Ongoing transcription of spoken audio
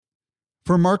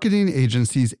For marketing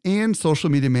agencies and social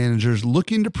media managers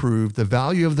looking to prove the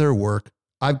value of their work,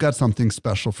 I've got something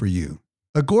special for you.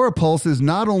 Agora Pulse is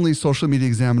not only Social Media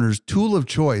Examiner's tool of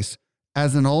choice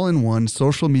as an all-in-one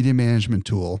social media management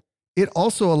tool, it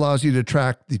also allows you to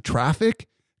track the traffic,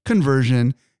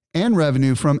 conversion, and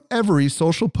revenue from every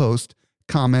social post,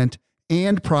 comment,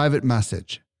 and private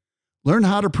message. Learn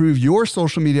how to prove your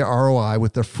social media ROI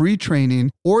with a free training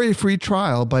or a free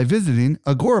trial by visiting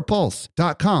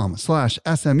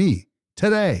agorapulse.com/SME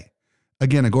today.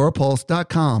 Again,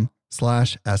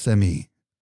 agorapulse.com/SME.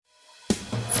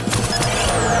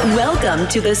 Welcome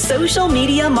to the Social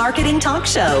Media Marketing Talk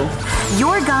Show,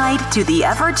 your guide to the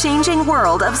ever-changing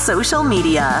world of social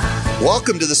media.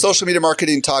 Welcome to the Social Media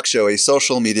Marketing Talk Show, a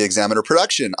Social Media Examiner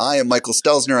production. I am Michael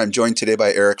Stelzner. I'm joined today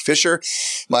by Eric Fisher,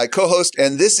 my co-host,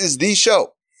 and this is the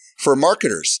show for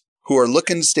marketers who are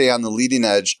looking to stay on the leading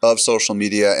edge of social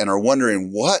media and are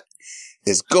wondering what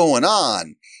is going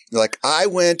on. Like, I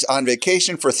went on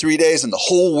vacation for 3 days and the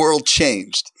whole world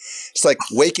changed. It's like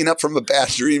waking up from a bad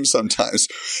dream sometimes.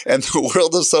 And the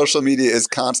world of social media is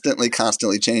constantly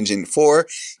changing for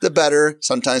the better,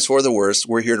 sometimes for the worse.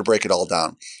 We're here to break it all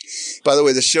down. By the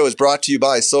way, this show is brought to you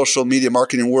by Social Media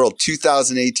Marketing World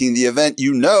 2018, the event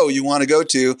you know you want to go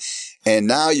to. And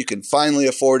now you can finally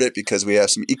afford it because we have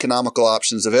some economical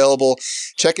options available.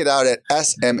 Check it out at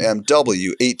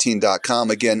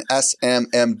smmw18.com. Again,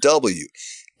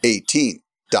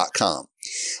 smmw18.com.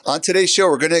 On today's show,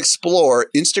 we're going to explore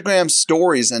Instagram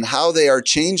stories and how they are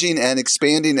changing and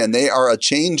expanding, and they are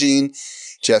a-changing.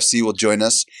 Jeff C. will join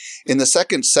us. In the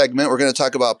second segment, we're going to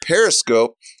talk about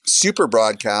Periscope super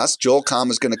broadcast. Joel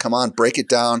Comm is going to come on, break it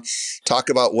down, talk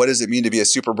about what does it mean to be a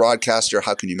super broadcaster,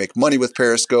 how can you make money with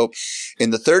Periscope.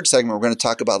 In the third segment, we're going to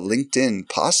talk about LinkedIn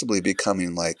possibly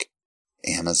becoming like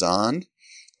Amazon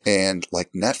and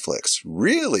like Netflix.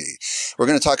 Really? We're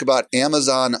going to talk about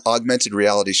Amazon augmented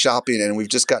reality shopping, and we've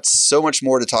just got so much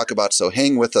more to talk about, so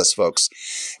hang with us, folks.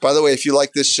 By the way, if you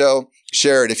like this show,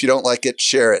 share it. If you don't like it,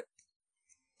 share it.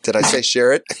 Did I say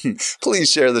share it?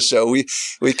 Please share the show. We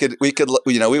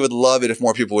would love it if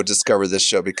more people would discover this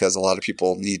show, because a lot of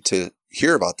people need to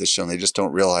hear about this show and they just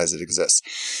don't realize it exists.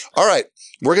 All right.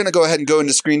 We're going to go ahead and go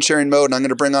into screen sharing mode, and I'm going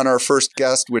to bring on our first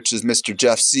guest, which is Mr.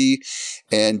 Jeff C.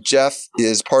 And Jeff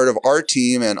is part of our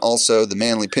team and also the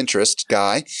Manly Pinterest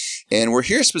guy. And we're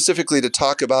here specifically to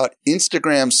talk about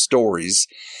Instagram stories.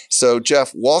 So,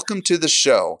 Jeff, welcome to the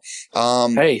show.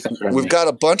 Hey, thanks for having me. We've got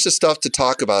a bunch of stuff to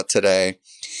talk about today.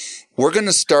 We're going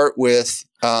to start with,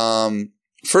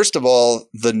 first of all,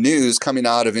 the news coming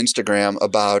out of Instagram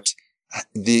about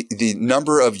the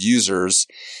number of users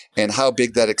and how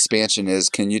big that expansion is.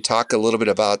 Can you talk a little bit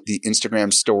about the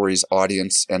Instagram stories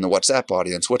audience and the WhatsApp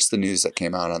audience? What's the news that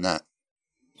came out on that?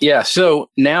 Yeah, so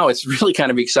now it's really kind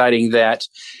of exciting that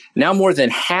now more than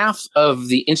half of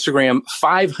the Instagram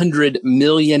 500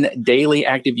 million daily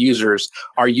active users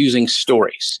are using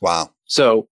stories. Wow.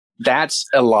 So that's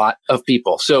a lot of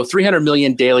people. So 300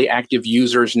 million daily active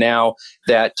users now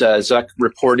that Zuck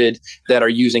reported that are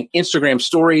using Instagram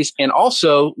stories, and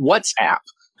also WhatsApp,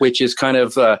 which is kind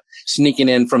of sneaking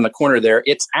in from the corner there.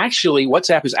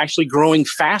 WhatsApp is actually growing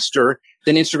faster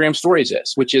than Instagram stories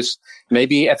is, which is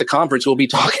maybe at the conference we'll be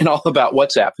talking all about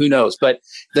WhatsApp. Who knows? But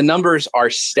the numbers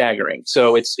are staggering.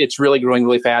 So it's really growing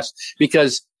really fast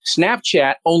because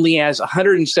Snapchat only has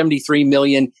 173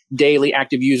 million daily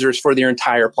active users for their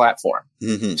entire platform.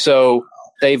 Mm-hmm. So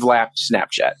they've lapped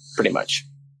Snapchat pretty much.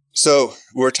 So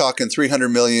we're talking 300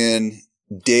 million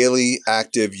daily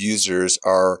active users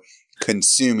are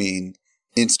consuming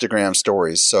Instagram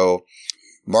stories. So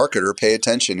marketer, pay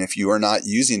attention. If you are not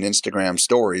using Instagram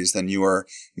stories, then you are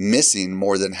missing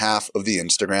more than half of the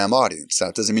Instagram audience.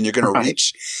 That doesn't mean you're going to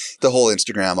reach the whole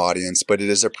Instagram audience, but it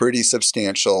is a pretty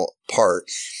substantial part.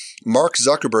 Mark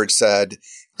Zuckerberg said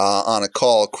on a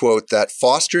call, quote, that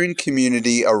fostering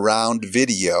community around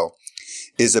video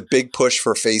is a big push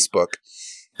for Facebook,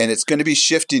 and it's going to be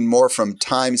shifting more from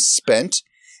time spent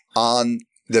on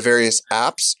the various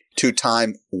apps to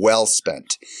time well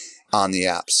spent on the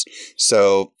apps.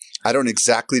 So I don't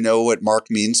exactly know what Mark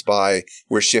means by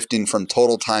we're shifting from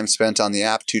total time spent on the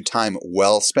app to time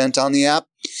well spent on the apps.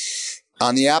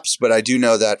 But I do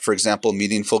know that, for example,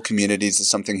 meaningful communities is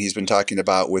something he's been talking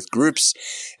about with groups.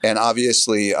 And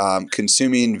obviously,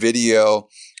 consuming video,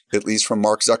 at least from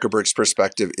Mark Zuckerberg's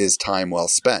perspective, is time well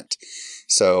spent.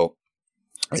 So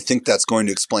I think that's going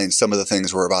to explain some of the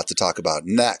things we're about to talk about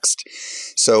next.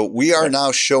 So we are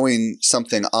now showing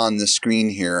something on the screen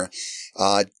here,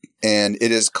 and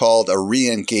it is called a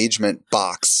re-engagement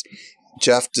box.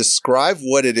 Jeff, describe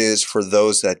what it is for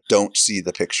those that don't see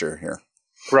the picture here.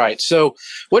 Right. So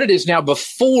what it is now,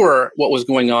 before what was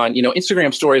going on,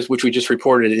 Instagram stories, which we just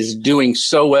reported, is doing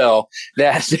so well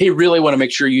that they really want to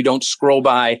make sure you don't scroll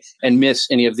by and miss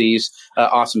any of these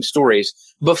awesome stories.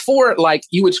 Before, like,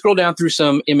 you would scroll down through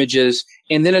some images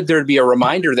and then there'd be a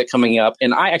reminder that coming up.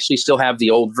 And I actually still have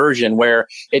the old version where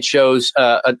it shows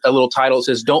a little title that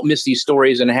says, "Don't miss these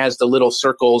stories." And it has the little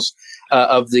circles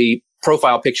of the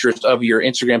profile pictures of your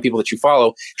Instagram people that you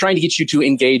follow, trying to get you to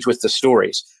engage with the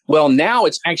stories. Well, now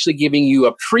it's actually giving you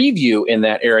a preview in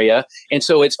that area. And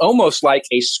so it's almost like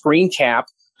a screen cap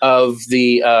of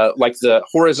the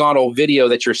horizontal video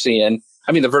that you're seeing.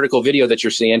 I mean, the vertical video that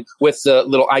you're seeing with the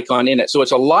little icon in it. So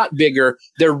it's a lot bigger.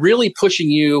 They're really pushing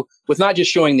you with not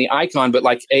just showing the icon, but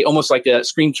like almost like a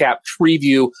screen cap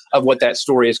preview of what that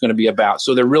story is going to be about.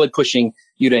 So they're really pushing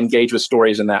you to engage with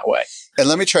stories in that way. And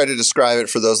let me try to describe it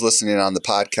for those listening on the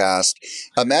podcast.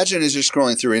 Imagine as you're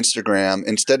scrolling through Instagram,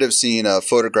 instead of seeing a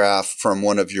photograph from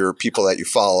one of your people that you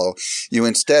follow, you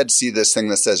instead see this thing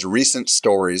that says recent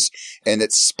stories, and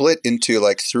it's split into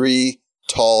like 3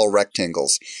 tall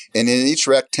rectangles. And in each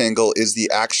rectangle is the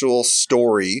actual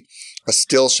story, a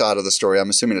still shot of the story. I'm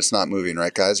assuming it's not moving,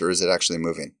 right, guys? Or is it actually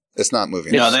moving? It's not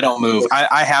moving. No, they don't move.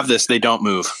 I have this. They don't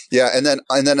move. Yeah. And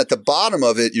then at the bottom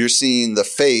of it, you're seeing the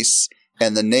face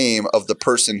and the name of the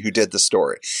person who did the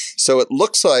story. So it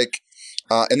looks like,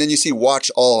 and then you see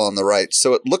watch all on the right.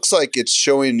 So it looks like it's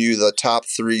showing you the top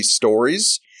 3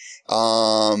 stories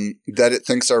that it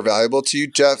thinks are valuable to you.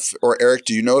 Jeff or Eric,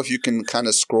 do you know if you can kind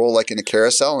of scroll like in a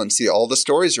carousel and see all the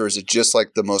stories, or is it just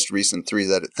like the most recent 3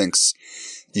 that it thinks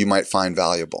you might find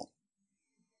valuable?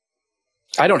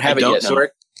 I don't have it yet. So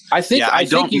Eric, I think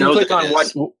you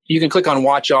can click on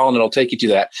watch all and it'll take you to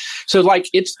that. So like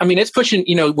it's pushing,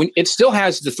 when it still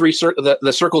has the 3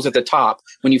 the circles at the top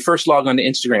when you first log on to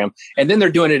Instagram, and then they're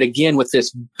doing it again with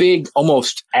this big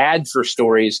almost ad for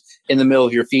stories in the middle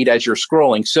of your feed as you're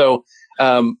scrolling. So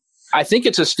I think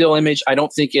it's a still image. I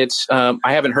don't think it's I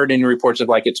haven't heard any reports of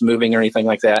like it's moving or anything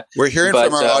like that. We're hearing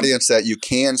from our audience that you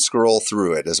can scroll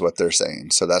through it, is what they're saying.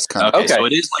 So that's kind of okay. So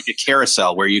it is like a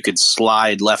carousel where you could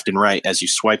slide left and right as you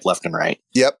swipe left and right.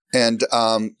 Yep. And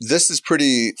this is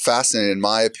pretty fascinating in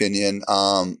my opinion.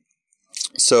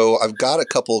 So I've got a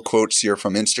couple of quotes here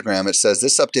from Instagram. It says,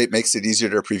 "This update makes it easier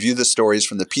to preview the stories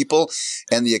from the people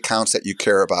and the accounts that you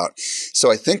care about."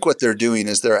 So I think what they're doing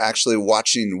is they're actually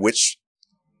watching which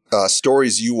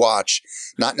stories you watch,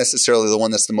 not necessarily the one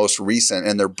that's the most recent,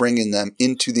 and they're bringing them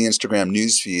into the Instagram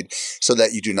newsfeed so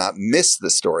that you do not miss the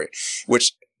story,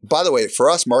 which, by the way, for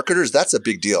us marketers, that's a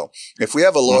big deal. If we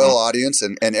have a loyal audience,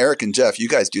 and Eric and Jeff, you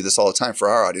guys do this all the time for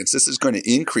our audience, this is going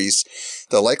to increase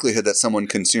the likelihood that someone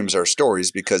consumes our stories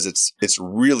because it's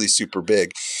really super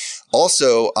big.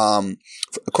 Also,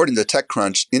 according to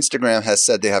TechCrunch, Instagram has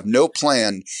said they have no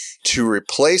plan to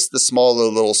replace the smaller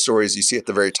little stories you see at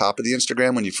the very top of the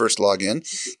Instagram when you first log in.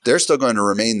 They're still going to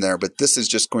remain there, but this is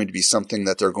just going to be something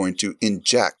that they're going to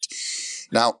inject.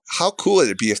 Now, how cool would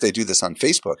it be if they do this on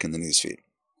Facebook in the newsfeed?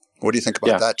 What do you think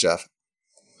about that, Jeff?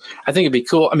 I think it'd be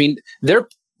cool. I mean,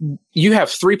 you have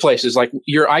 3 places, like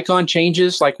your icon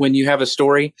changes, like when you have a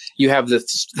story, you have the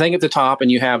thing at the top and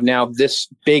you have now this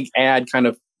big ad kind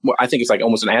of, I think it's like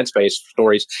almost an ad space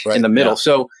stories in the middle. Yeah.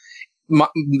 So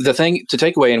the thing to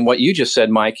take away in what you just said,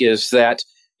 Mike, is that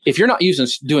if you're not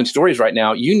doing stories right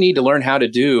now, you need to learn how to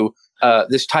do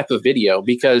this type of video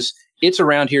because it's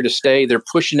around here to stay. They're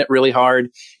pushing it really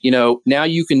hard. Now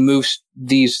you can move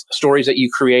these stories that you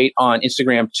create on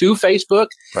Instagram to Facebook.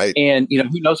 Right. And,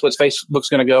 who knows what Facebook's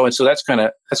going to go. And so that's going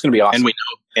to be awesome.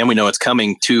 And we know it's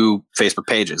coming to Facebook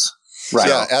pages. Right.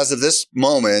 Yeah. As of this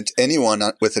moment, anyone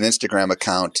with an Instagram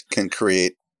account can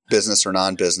create business or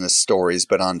non-business stories,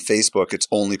 but on Facebook, it's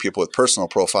only people with personal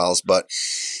profiles. But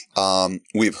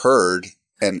we've heard,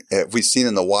 and we've seen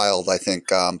in the wild, I think,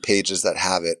 pages that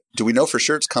have it. Do we know for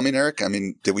sure it's coming, Eric? I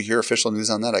mean, did we hear official news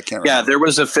on that? I can't remember. Yeah, there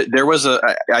was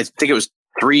I think it was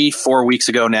 3-4 weeks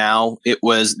ago now. There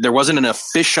wasn't an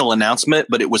official announcement,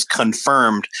 but it was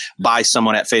confirmed by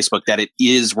someone at Facebook that it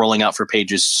is rolling out for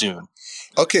pages soon.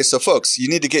 Okay, so folks, you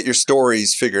need to get your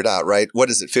stories figured out, right? What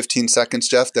is it, 15 seconds,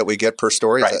 Jeff, that we get per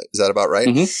story? Right. Is that about right?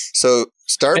 Mm-hmm. So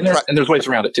start... And there's ways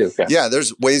around it too. Yeah,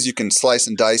 there's ways you can slice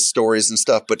and dice stories and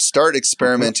stuff, but start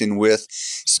experimenting with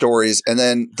stories. And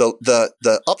then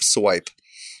the up swipe,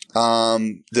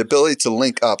 the ability to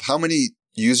link up. How many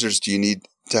users do you need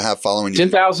to have following you?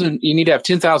 10,000. You need to have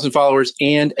 10,000 followers,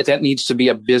 and that needs to be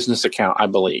a business account, I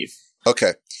believe.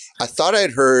 Okay. I thought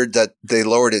I'd heard that they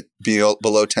lowered it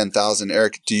below 10,000.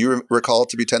 Eric, do you recall it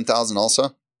to be 10,000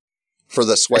 also for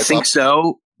the swipe up? I think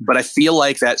so, but I feel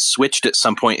like that switched at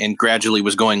some point and gradually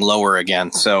was going lower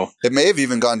again. So it may have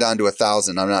even gone down to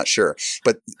 1,000. I'm not sure.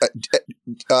 But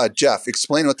Jeff,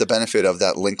 explain what the benefit of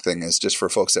that link thing is, just for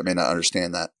folks that may not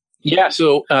understand that. Yeah,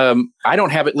 so I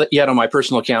don't have it yet on my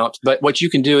personal account, but what you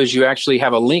can do is you actually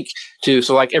have a link to,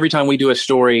 so like every time we do a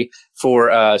story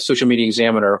for Social Media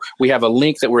Examiner, we have a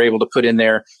link that we're able to put in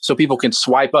there so people can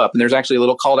swipe up. And there's actually a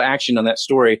little call to action on that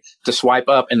story to swipe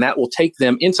up, and that will take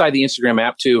them inside the Instagram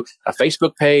app to a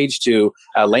Facebook page, to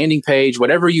a landing page,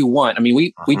 whatever you want. I mean,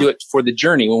 we do it for the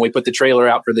journey. When we put the trailer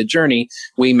out for the journey,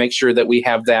 we make sure that we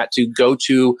have that to go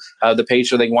to the page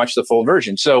so they can watch the full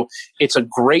version. So it's a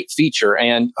great feature,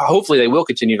 and hopefully they will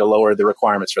continue to lower the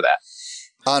requirements for that.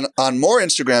 On more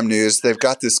Instagram news, they've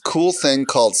got this cool thing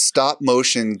called stop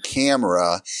motion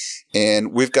camera,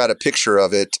 and we've got a picture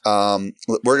of it.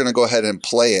 We're going to go ahead and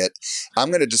play it. I'm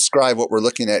going to describe what we're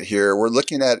looking at here. We're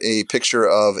looking at a picture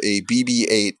of a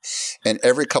BB-8, and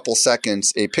every couple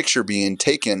seconds, a picture being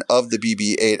taken of the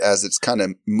BB-8 as it's kind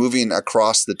of moving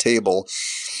across the table.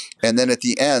 And then at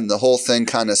the end, the whole thing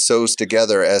kind of sews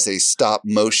together as a stop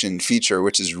motion feature,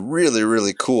 which is really,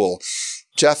 really cool.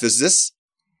 Jeff, is this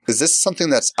something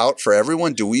that's out for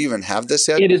everyone? Do we even have this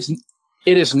yet?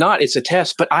 It is not. It's a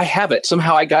test, but I have it.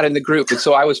 Somehow I got in the group, and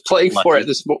so I was playing for it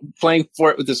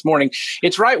this morning.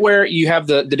 It's right where you have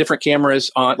the different cameras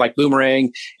on, like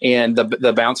Boomerang and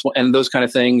the bounce and those kind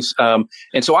of things. And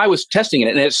so I was testing it,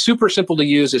 and it's super simple to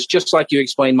use. It's just like you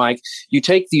explained, Mike. You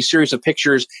take these series of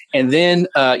pictures, and then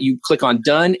you click on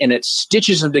Done, and it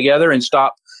stitches them together and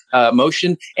stop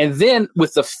motion. And then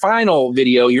with the final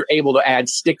video, you're able to add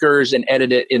stickers and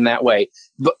edit it in that way.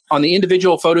 But on the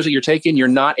individual photos that you're taking, you're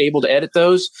not able to edit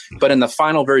those. But in the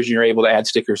final version, you're able to add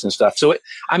stickers and stuff. So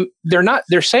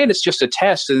they're saying it's just a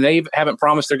test, and they haven't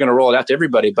promised they're going to roll it out to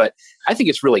everybody. But I think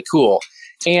it's really cool.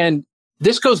 And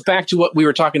this goes back to what we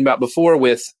were talking about before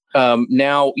with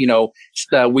now,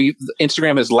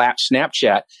 Instagram has lapped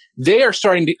Snapchat. They are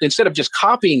starting to, instead of just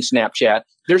copying Snapchat,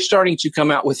 they're starting to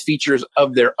come out with features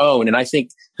of their own. And I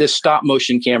think this stop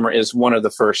motion camera is one of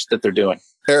the first that they're doing.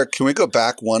 Eric, can we go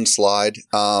back one slide?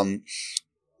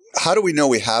 How do we know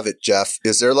we have it, Jeff?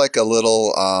 Is there like a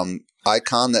little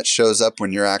icon that shows up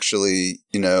when you're actually,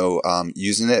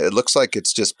 using it? It looks like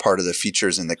it's just part of the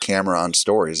features in the camera on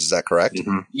stories. Is that correct?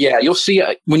 Mm-hmm. Yeah, you'll see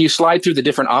when you slide through the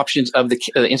different options of the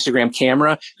Instagram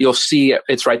camera, you'll see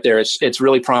it's right there. It's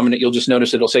really prominent. You'll just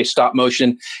notice it'll say stop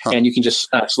motion, and you can just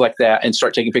select that and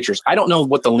start taking pictures. I don't know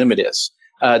what the limit is.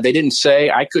 They didn't say.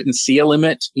 I couldn't see a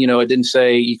limit. It didn't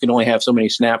say you can only have so many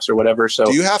snaps or whatever. So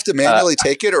do you have to manually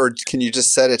take it, or can you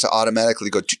just set it to automatically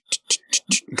go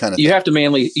kind of thing? You have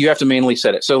to manually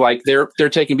set it. So like they're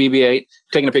taking BB-8,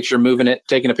 taking a picture, moving it,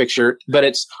 taking a picture, but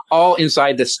it's all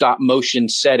inside the stop motion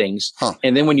settings.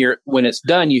 And then when it's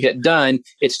done, you hit done,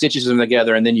 it stitches them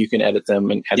together, and then you can edit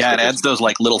them. And it adds those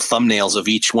like little thumbnails of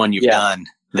each one you've done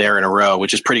there in a row,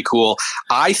 which is pretty cool.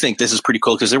 I think this is pretty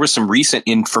cool because there was some recent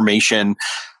information.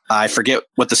 I forget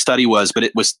what the study was, but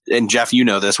it was, and Jeff, you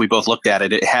know this, we both looked at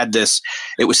it.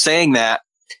 It was saying that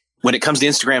when it comes to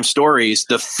Instagram stories,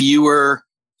 the fewer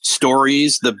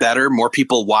stories, the better, more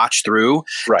people watch through.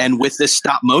 Right. And with this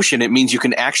stop motion, it means you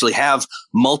can actually have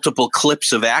multiple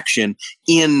clips of action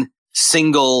in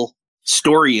single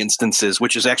story instances,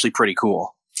 which is actually pretty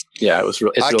cool. Yeah, it's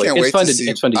fun to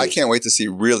use. I can't wait to see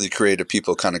really creative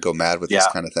people kind of go mad with this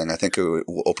kind of thing. I think it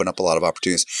will open up a lot of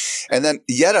opportunities. And then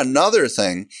yet another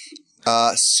thing,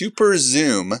 super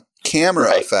zoom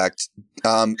camera effect.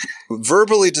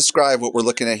 Verbally describe what we're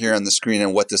looking at here on the screen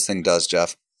and what this thing does,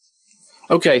 Jeff.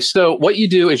 Okay, so what you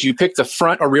do is you pick the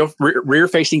front or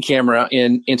rear-facing camera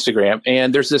in Instagram,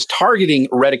 and there's this targeting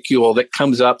reticule that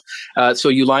comes up, so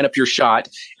you line up your shot,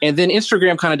 and then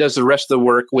Instagram kind of does the rest of the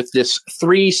work with this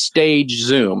 3-stage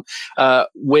zoom, and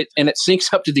it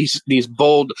syncs up to these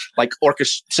bold, like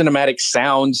cinematic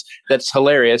sounds. That's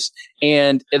hilarious,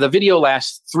 and the video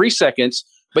lasts 3 seconds.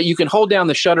 But you can hold down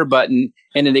the shutter button,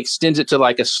 and it extends it to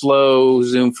like a slow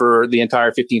zoom for the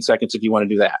entire 15 seconds if you want to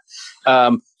do that.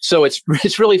 So it's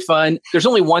really fun. There's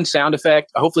only one sound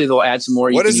effect. Hopefully they'll add some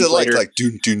more. What is it like? Later. Like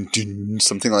dun dun dun,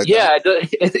 something like that.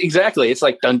 Yeah, exactly. It's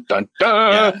like dun dun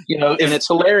dun. And it's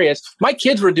hilarious. My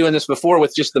kids were doing this before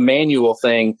with just the manual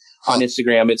thing on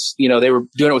Instagram. It's they were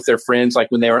doing it with their friends, like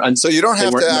when they were. So you don't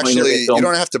have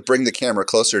to bring the camera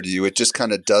closer to you. It just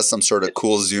kind of does some sort of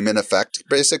cool zoom in effect,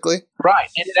 basically. Right,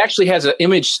 and it actually has an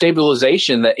image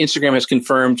stabilization that Instagram has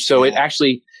confirmed. So it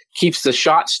actually keeps the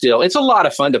shot still. It's a lot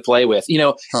of fun to play with.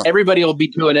 Everybody will be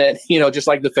doing it, just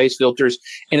like the face filters,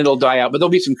 and it'll die out. But there'll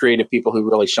be some creative people who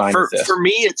really shine with this. For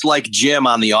me, it's like Jim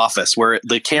on The Office, where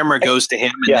the camera goes to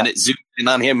him and then it zooms in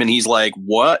on him, and he's like,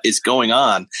 "What is going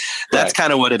on?" That's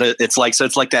kind of what it's like. So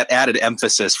it's like that added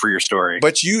emphasis for your story.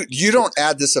 But you don't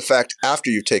add this effect after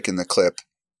you've taken the clip,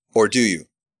 or do you?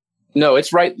 No,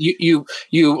 it's right. You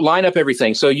line up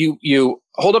everything. So you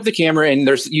hold up the camera, and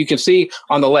you can see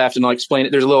on the left, and I'll explain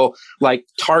it. There's a little like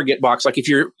target box. Like if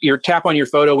you're tap on your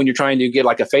photo when you're trying to get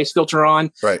like a face filter on,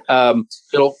 right?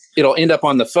 It'll end up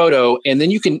on the photo, and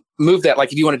then you can move that.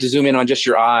 Like if you wanted to zoom in on just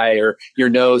your eye or your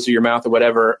nose or your mouth or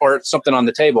whatever, or something on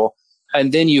the table,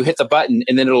 and then you hit the button,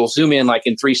 and then it'll zoom in like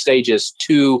in 3 stages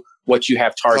to what you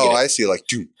have targeted. Oh, I see, like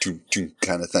doom, doom, doom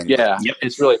kind of thing. Yeah,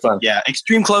 it's really fun. Yeah,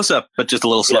 extreme close-up, but just a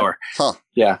little slower. Huh.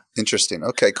 Yeah. Interesting.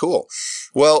 Okay, cool.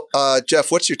 Well,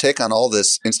 Jeff, what's your take on all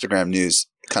this Instagram news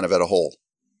kind of at a whole?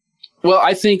 Well,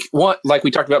 I think like we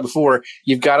talked about before,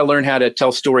 you've got to learn how to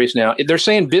tell stories now. They're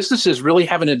saying businesses really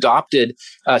haven't adopted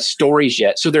stories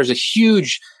yet. So there's a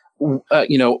huge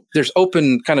there's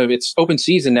it's open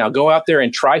season now. Go out there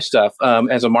and try stuff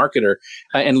as a marketer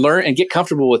and learn and get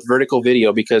comfortable with vertical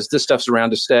video, because this stuff's around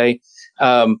to stay.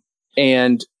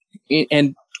 And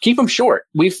keep them short.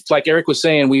 Like Eric was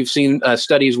saying, we've seen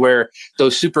studies where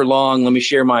those super long, let me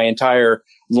share my entire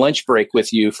lunch break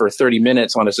with you for 30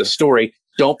 minutes on as a story,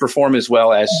 don't perform as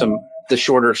well as the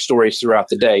shorter stories throughout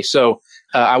the day. So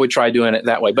I would try doing it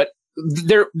that way. But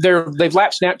they've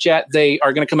lapped Snapchat. They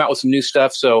are going to come out with some new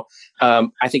stuff. So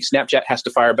I think Snapchat has to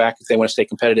fire back if they want to stay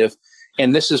competitive.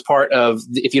 And this is part of,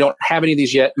 if you don't have any of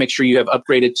these yet, make sure you have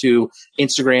upgraded to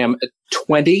Instagram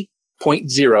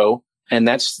 20.0. And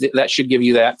that should give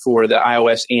you that for the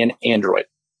iOS and Android.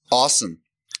 Awesome.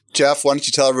 Jeff, why don't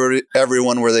you tell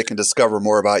everyone where they can discover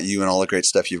more about you and all the great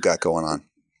stuff you've got going on?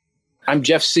 I'm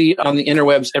Jeff C. on the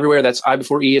interwebs everywhere. That's I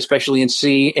before E, especially in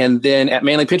C. And then at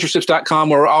manlypintertips.com,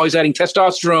 where we're always adding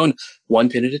testosterone 1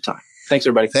 pin at a time. Thanks,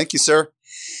 everybody. Thank you, sir.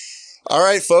 All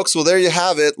right, folks. Well, there you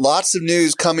have it. Lots of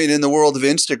news coming in the world of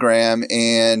Instagram.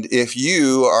 And if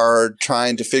you are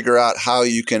trying to figure out how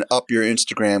you can up your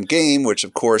Instagram game, which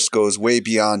of course goes way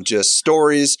beyond just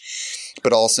stories,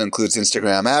 but also includes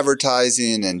Instagram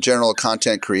advertising and general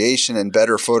content creation and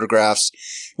better photographs,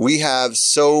 we have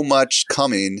so much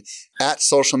coming at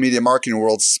Social Media Marketing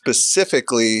World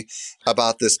specifically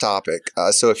about this topic.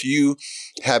 So if you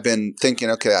have been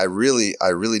thinking, okay, I really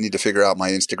need to figure out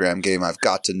my Instagram game, I've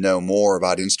got to know more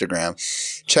about Instagram,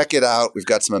 check it out. We've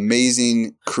got some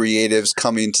amazing creatives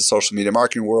coming to Social Media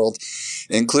Marketing World,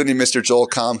 including Mr. Joel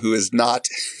Comm, who is not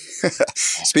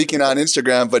speaking on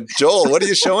Instagram. But Joel, what are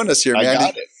you showing us here, man? I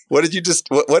got it. What did you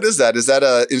what is that? Is that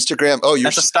a Instagram? Oh,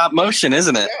 that's a stop motion,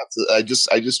 isn't it? Yeah,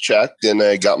 I just checked, and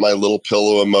I got my little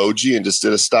pillow emoji and just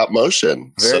did a stop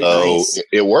motion. Very nice.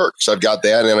 It works. I've got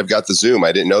that, and I've got the zoom.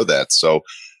 I didn't know that. So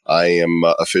I am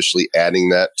officially adding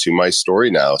that to my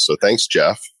story now. So thanks,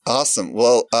 Jeff. Awesome.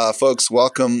 Well, folks,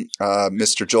 welcome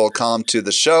Mr. Joel Comm to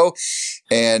the show.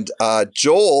 And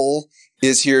Joel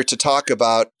is here to talk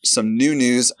about some new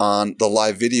news on the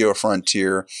live video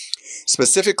frontier,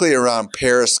 specifically around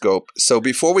Periscope. So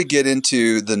before we get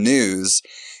into the news,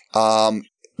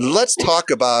 let's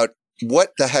talk about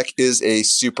what the heck is a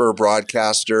super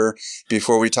broadcaster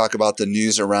before we talk about the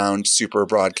news around super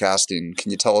broadcasting. Can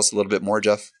you tell us a little bit more,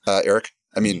 Jeff? Eric?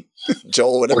 I mean,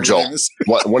 Joel, whatever your name is.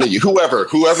 One of you, whoever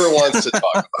wants to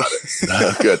talk about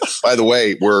it. Good. By the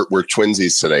way, we're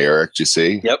twinsies today, Eric. Do you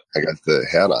see? Yep. I got the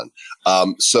hat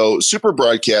on. So super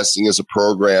broadcasting is a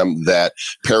program that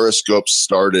Periscope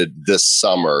started this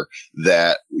summer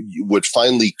that would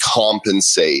finally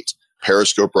compensate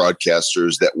Periscope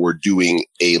broadcasters that were doing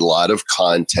a lot of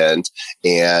content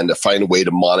and find a way to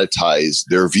monetize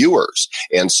their viewers.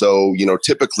 And so,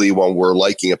 typically when we're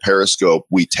liking a Periscope,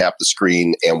 we tap the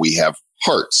screen and we have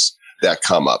hearts that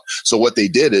come up. So what they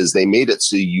did is they made it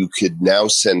so you could now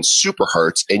send super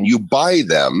hearts and you buy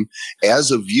them as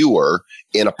a viewer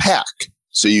in a pack.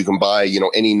 So you can buy,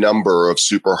 any number of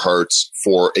super hearts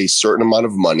for a certain amount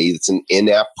of money. It's an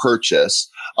in-app purchase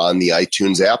on the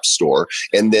iTunes App Store.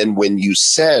 And then when you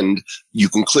send, you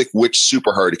can click which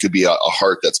super heart. It could be a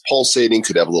heart that's pulsating,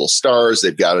 could have little stars.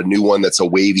 They've got a new one that's a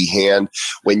wavy hand.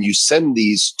 When you send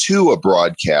these to a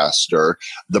broadcaster,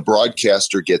 the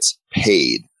broadcaster gets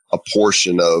paid a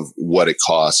portion of what it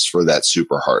costs for that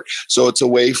super heart. So it's a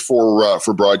way for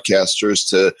broadcasters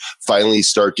to finally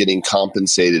start getting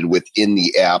compensated within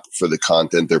the app for the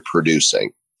content they're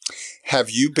producing. Have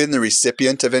you been the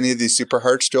recipient of any of these super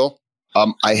hearts, Joel?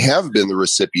 I have been the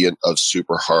recipient of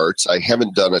Super Hearts. I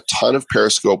haven't done a ton of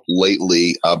Periscope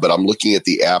lately, but I'm looking at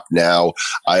the app now.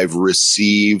 I've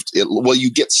received it. Well,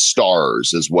 you get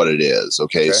stars is what it is.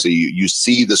 Okay. So you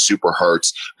see the Super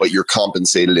Hearts, but you're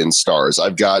compensated in stars.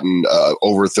 I've gotten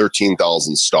over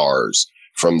 13,000 stars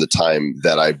from the time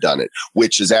that I've done it,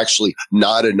 which is actually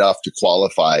not enough to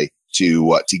qualify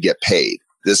to get paid.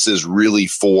 This is really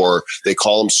for, they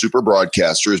call them super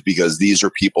broadcasters because these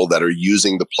are people that are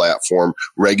using the platform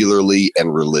regularly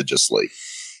and religiously.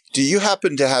 Do you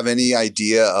happen to have any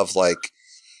idea of like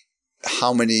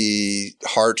how many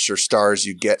hearts or stars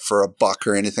you get for $1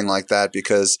 or anything like that?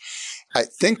 Because I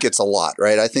think it's a lot,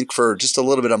 right? I think for just a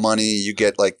little bit of money, you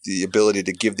get like the ability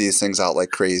to give these things out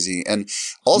like crazy. And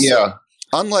also,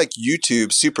 unlike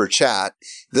YouTube Super Chat,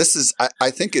 this is,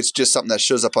 I think it's just something that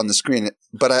shows up on the screen.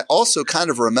 But I also kind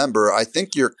of remember, I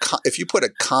think if you put a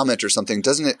comment or something,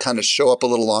 doesn't it kind of show up a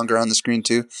little longer on the screen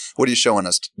too? What are you showing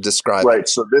us? Describe. Right.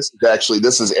 So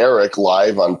this is Eric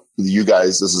live on you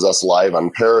guys. This is us live on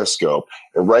Periscope.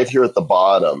 And right here at the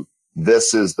bottom,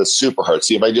 this is the Super Heart.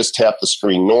 See, if I just tap the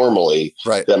screen normally,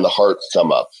 then the hearts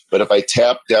come up. But if I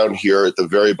tap down here at the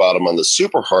very bottom on the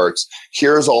Super Hearts,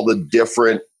 here's all the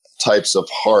different types of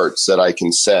hearts that I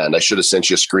can send. I should have sent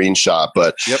you a screenshot,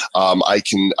 but I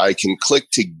can click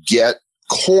to get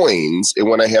coins. And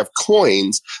when I have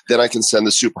coins, then I can send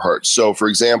the Super Hearts. So for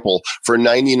example, for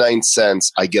 99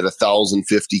 cents, I get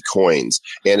 1,050 coins,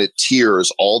 and it tiers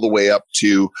all the way up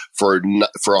to for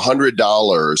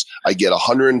 $100, I get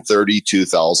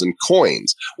 132,000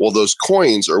 coins. Well, those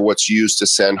coins are what's used to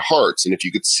send hearts. And if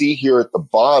you could see here at the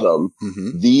bottom,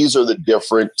 these are the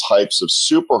different types of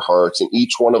Super Hearts, and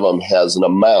each one of them has an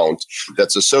amount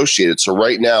that's associated. So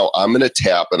right now I'm going to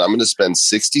tap and I'm going to spend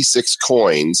 66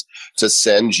 coins to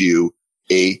send you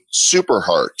a Super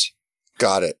Heart.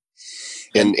 Got it.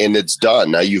 And it's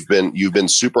done. Now you've been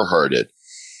Super Hearted.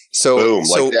 So boom,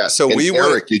 like that. So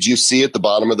Eric, did you see at the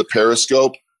bottom of the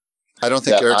Periscope? I don't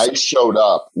think I showed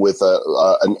up with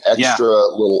an extra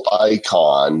little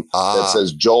icon that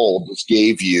says Joel just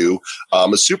gave you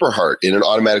a Super Heart, and it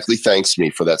automatically thanks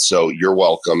me for that. So you're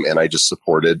welcome, and I just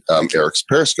supported Eric's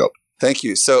Periscope. Thank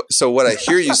you. So what I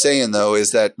hear you saying though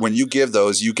is that when you give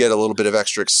those, you get a little bit of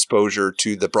extra exposure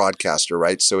to the broadcaster,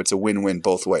 right? So it's a win-win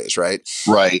both ways, right?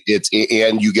 Right.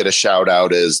 And you get a shout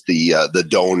out as the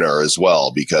donor as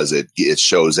well, because it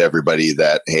shows everybody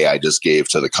that, hey, I just gave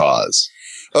to the cause.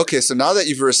 Okay, so now that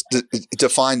you've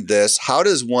defined this, how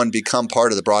does one become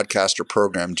part of the broadcaster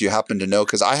program? Do you happen to know?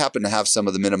 Because I happen to have some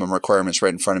of the minimum requirements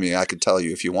right in front of me. I could tell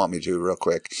you if you want me to real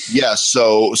quick. Yeah,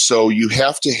 so you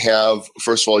have to have,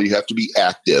 first of all, you have to be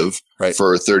active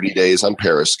for 30 days on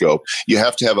Periscope. You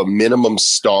have to have a minimum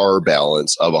star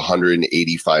balance of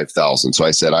 185,000. So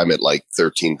I said I'm at like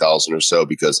 13,000 or so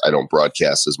because I don't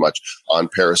broadcast as much on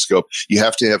Periscope. You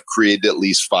have to have created at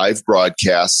least 5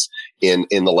 broadcasts in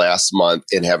the last month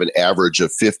and have an average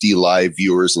of 50 live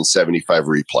viewers and 75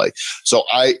 replay. So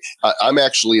I'm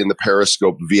actually in the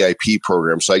Periscope VIP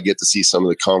program, so I get to see some of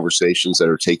the conversations that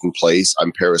are taking place.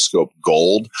 I'm Periscope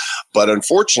Gold, but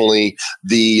unfortunately,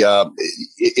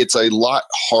 it's a lot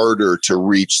harder to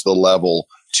reach the level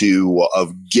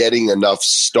of getting enough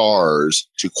stars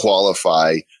to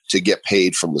qualify to get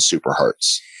paid from the Super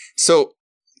Hearts. So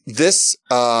this.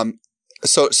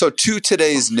 So to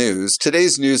today's news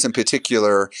in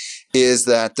particular is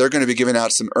that they're going to be giving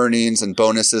out some earnings and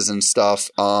bonuses and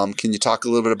stuff. Can you talk a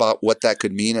little bit about what that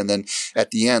could mean? And then at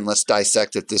the end, let's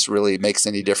dissect if this really makes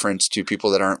any difference to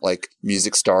people that aren't like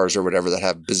music stars or whatever that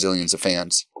have bazillions of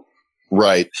fans.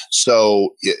 Right.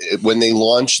 So when they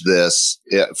launch this,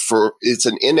 it's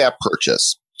an in-app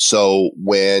purchase. So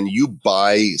when you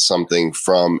buy something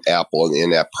from Apple, an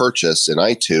in-app purchase in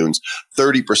iTunes,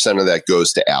 30% of that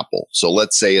goes to Apple. So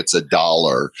let's say it's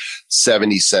 $1,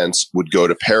 70 cents would go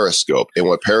to Periscope. And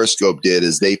what Periscope did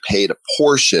is they paid a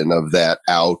portion of that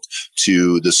out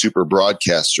to the super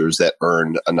broadcasters that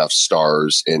earned enough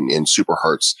stars in Super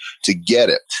Hearts to get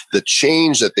it. The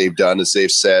change that they've done is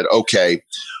they've said, okay,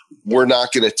 we're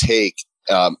not going to take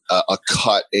a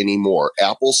cut anymore.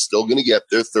 Apple's still going to get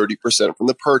their 30% from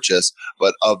the purchase,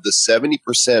 but of the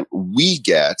 70% we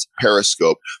get,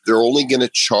 Periscope, they're only going to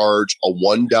charge a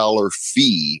 $1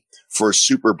 fee for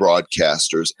super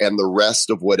broadcasters, and the rest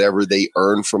of whatever they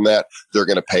earn from that, they're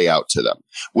going to pay out to them,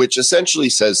 which essentially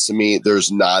says to me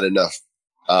there's not enough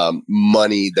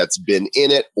money that's been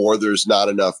in it, or there's not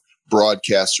enough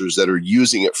broadcasters that are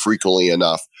using it frequently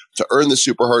enough to earn the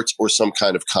Super Hearts, or some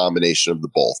kind of combination of the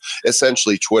both.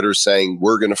 Essentially, Twitter's saying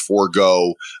we're going to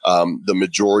forego the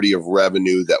majority of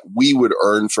revenue that we would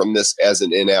earn from this as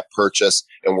an in-app purchase,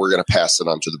 and we're going to pass it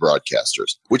on to the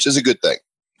broadcasters, which is a good thing.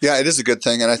 Yeah, it is a good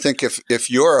thing. And I think if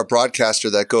you're a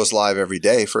broadcaster that goes live every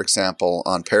day, for example,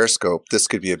 on Periscope, this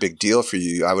could be a big deal for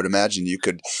you. I would imagine you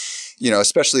could,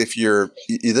 especially if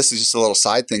this is just a little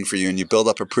side thing for you and you build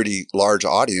up a pretty large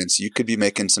audience, you could be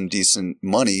making some decent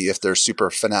money if they're super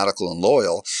fanatical and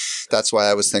loyal. That's why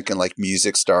I was thinking like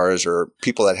music stars or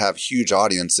people that have huge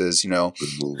audiences,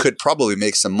 could probably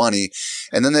make some money.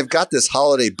 And then they've got this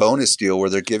holiday bonus deal where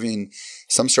they're giving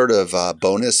some sort of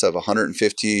bonus of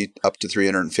 $150 up to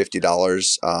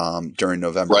 $350 during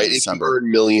November and December. If you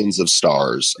earn millions of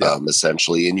stars,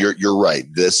 essentially. And you're right.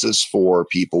 This is for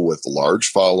people with large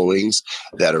followings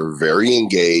that are very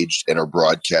engaged and are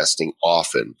broadcasting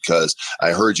often. Because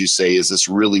I heard you say, is this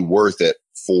really worth it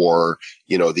for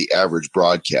the average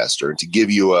broadcaster? And to give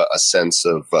you a sense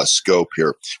of scope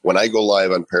here, when I go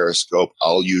live on Periscope,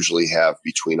 I'll usually have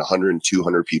between 100 and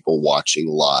 200 people watching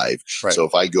live. Right. So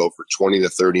if I go for 20 to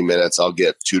 30 minutes, I'll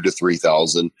get 2,000 to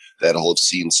 3,000 that'll have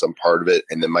seen some part of it.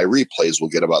 And then my replays will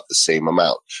get about the same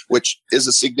amount, which is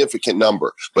a significant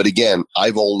number. But again,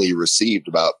 I've only received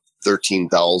about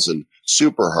 13,000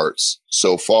 super hearts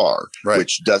so far,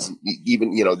 which doesn't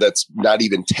even, that's not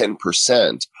even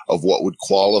 10% of what would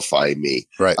qualify me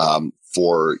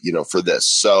for this.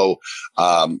 So,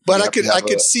 but I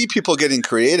could see people getting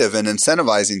creative and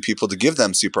incentivizing people to give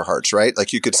them super hearts, right?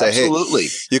 Like you could say, hey,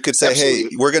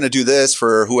 we're going to do this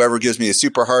for whoever gives me a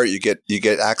super heart. You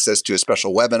get access to a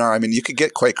special webinar. I mean, you could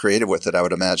get quite creative with it, I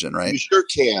would imagine, right? You sure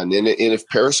can. And if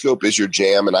Periscope is your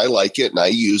jam and I like it and I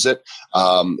use it,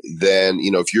 then,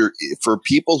 for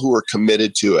people who are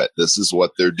committed to it, this is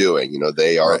what they're doing,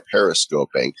 they are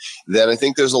periscoping, then I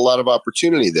think there's a lot of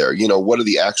opportunity there. What are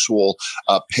the actual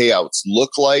payouts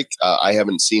look like? I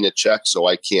haven't seen it checked, so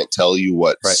I can't tell you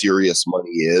what serious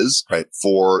money is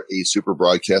for a super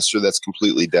broadcaster that's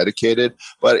completely dedicated.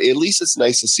 But at least it's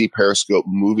nice to see Periscope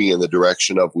moving in the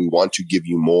direction of we want to give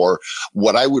you more.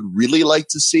 What I would really like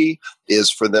to see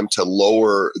is for them to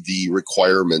lower the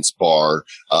requirements bar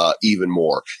even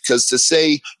more. Because to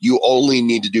say you only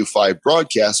need to do 5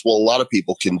 broadcasts, well, a lot of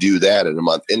people can do that in a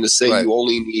month. And to say you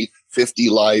only need 50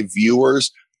 live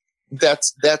viewers,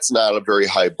 that's not a very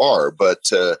high bar. But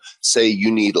to say you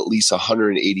need at least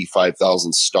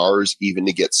 185,000 stars even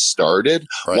to get started,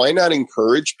 why not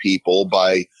encourage people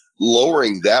by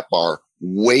lowering that bar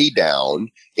way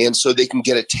down, and so they can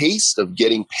get a taste of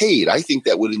getting paid? I think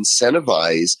that would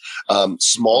incentivize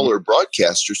smaller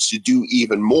broadcasters to do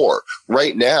even more.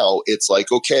 Right now, it's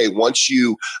like, okay, once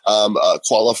you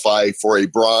qualify for a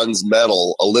bronze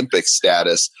medal Olympic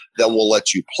status, then we'll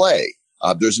let you play.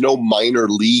 There's no minor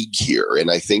league here,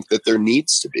 and I think that there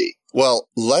needs to be. Well,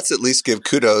 let's at least give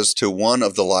kudos to one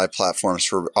of the live platforms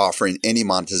for offering any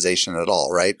monetization at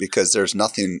all, right? Because there's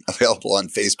nothing available on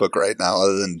Facebook right now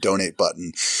other than donate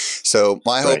button. So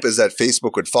my hope is that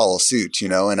Facebook would follow suit,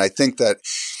 and I think that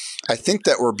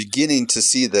we're beginning to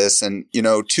see this. And,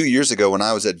 2 years ago when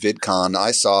I was at VidCon,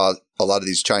 I saw a lot of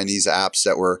these Chinese apps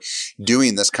that were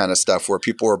doing this kind of stuff where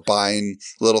people were buying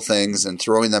little things and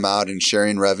throwing them out and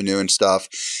sharing revenue and stuff.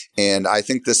 And I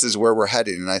think this is where we're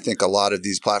heading. And I think a lot of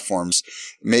these platforms,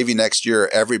 maybe next year,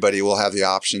 everybody will have the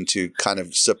option to kind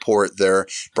of support their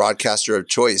broadcaster of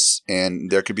choice. And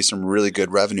there could be some really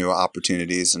good revenue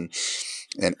opportunities. And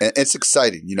it's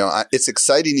exciting. It's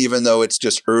exciting even though it's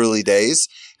just early days,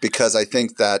 because I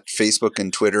think that Facebook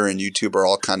and Twitter and YouTube are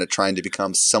all kind of trying to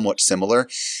become somewhat similar.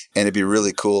 And it'd be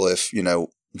really cool if,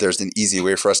 there's an easy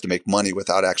way for us to make money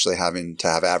without actually having to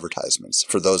have advertisements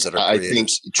for those that are creators. I think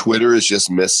Twitter is just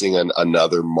missing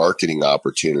another marketing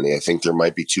opportunity. I think there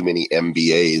might be too many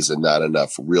MBAs and not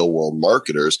enough real world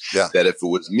marketers that if it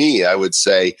was me, I would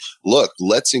say, look,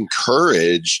 let's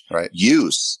encourage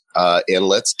use. And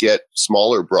let's get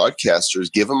smaller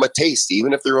broadcasters, give them a taste,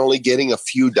 even if they're only getting a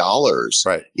few dollars,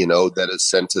 that is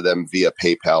sent to them via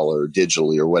PayPal or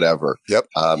digitally or whatever. Get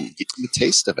them a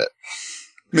taste of it.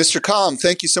 Mr. Com,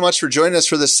 thank you so much for joining us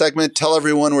for this segment. Tell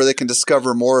everyone where they can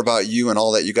discover more about you and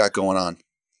all that you got going on.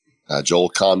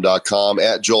 JoelCom.com,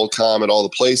 at JoelCom at all the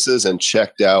places, and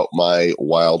checked out my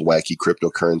wild, wacky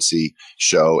cryptocurrency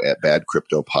show at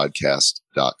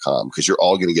badcryptopodcast.com, because you're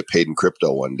all going to get paid in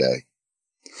crypto one day.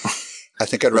 I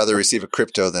think I'd rather receive a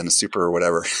crypto than a super or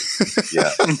whatever.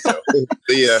 Yeah.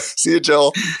 See ya. See you,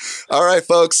 Joel. All right,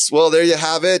 folks. Well, there you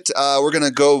have it. We're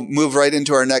going to move right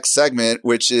into our next segment,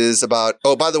 which is about,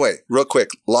 by the way, real quick,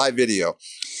 live video.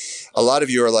 A lot of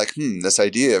you are like, this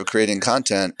idea of creating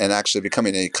content and actually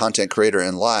becoming a content creator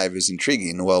in live is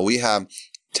intriguing. Well, we have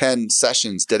 10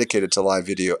 sessions dedicated to live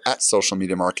video at Social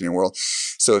Media Marketing World.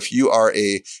 So if you are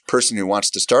a person who wants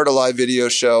to start a live video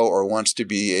show or wants to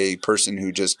be a person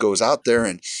who just goes out there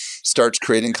and starts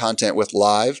creating content with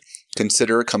live,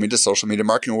 consider coming to Social Media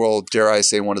Marketing World, dare I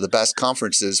say, one of the best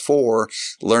conferences for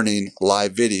learning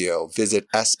live video. Visit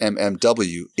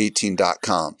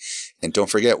smmw18.com. And don't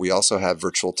forget, we also have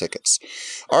virtual tickets.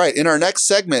 All right, in our next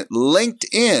segment,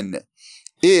 LinkedIn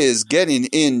is getting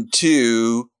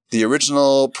into the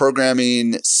original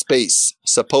programming space,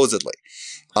 supposedly.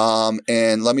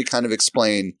 And let me kind of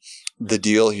explain the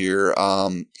deal here.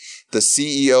 The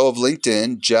CEO of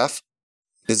LinkedIn, Jeff,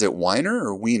 is it Weiner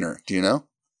or Wiener? Do you know?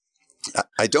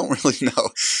 I don't really know.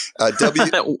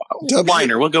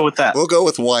 Weiner, we'll go with that. We'll go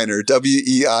with Weiner,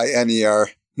 Weiner.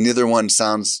 Neither one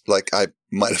sounds like I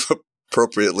might have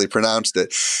appropriately pronounced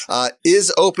it.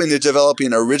 Is open to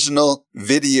developing original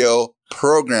video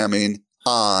programming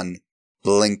on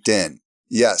LinkedIn.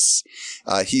 Yes.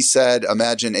 He said,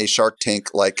 imagine a Shark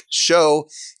Tank-like show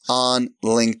on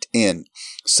LinkedIn.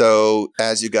 So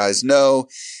as you guys know,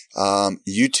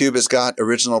 YouTube has got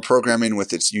original programming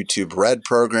with its YouTube Red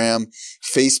program.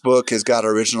 Facebook has got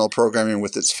original programming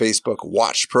with its Facebook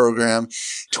Watch program.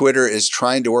 Twitter is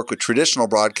trying to work with traditional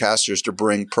broadcasters to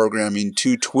bring programming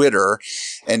to Twitter.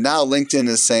 And now LinkedIn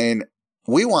is saying,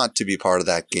 we want to be part of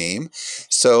that game.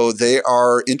 So they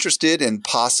are interested in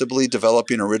possibly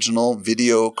developing original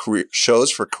video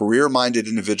shows for career-minded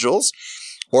individuals,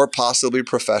 or possibly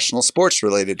professional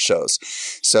sports-related shows.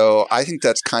 So I think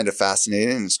that's kind of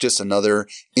fascinating. It's just another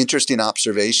interesting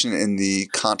observation in the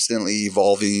constantly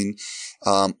evolving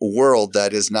world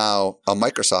that is now a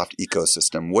Microsoft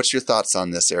ecosystem. What's your thoughts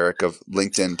on this, Eric, of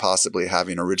LinkedIn possibly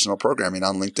having original programming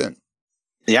on LinkedIn?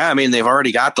 Yeah, I mean, they've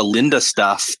already got the Lynda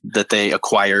stuff that they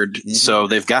acquired. Mm-hmm. So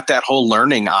they've got that whole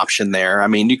learning option there. I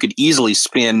mean, you could easily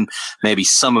spin maybe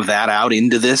some of that out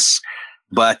into this.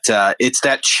 But it's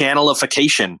that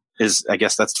channelification is, I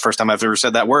guess that's the first time I've ever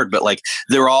said that word, but like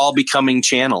they're all becoming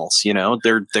channels, you know,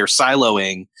 they're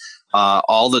siloing.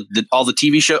 All the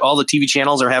TV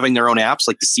channels are having their own apps,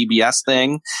 like the CBS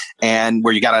thing, and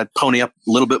where you got to pony up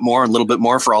a little bit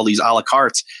more for all these a la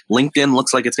cartes. LinkedIn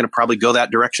looks like it's going to probably go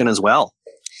that direction as well.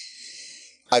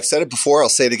 I've said it before. I'll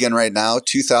say it again right now.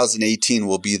 2018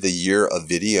 will be the year of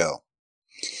video.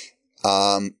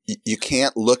 You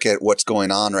can't look at what's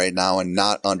going on right now and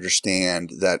not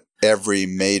understand that every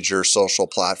major social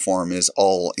platform is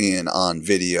all in on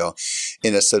video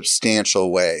in a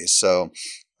substantial way. So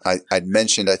I'd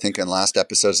mentioned, I think in last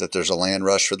episodes, that there's a land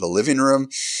rush for the living room.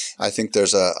 I think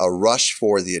there's a rush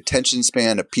for the attention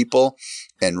span of people,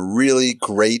 and really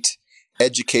great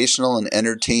educational and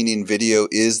entertaining video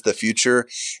is the future.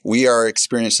 We are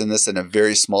experiencing this in a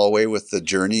very small way with the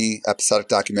Journey episodic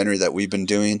documentary that we've been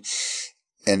doing.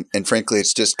 And frankly,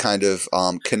 it's just kind of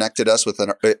connected us with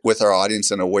our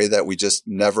audience in a way that we just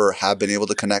never have been able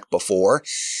to connect before.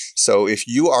 So if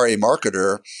you are a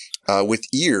marketer with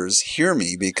ears, hear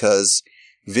me, because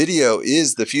video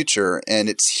is the future, and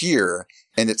it's here,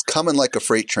 and it's coming like a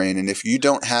freight train. And if you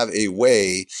don't have a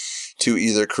way to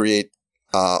either create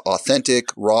authentic,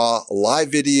 raw,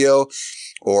 live video,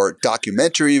 or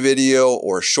documentary video,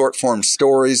 or short form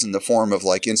stories in the form of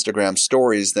like Instagram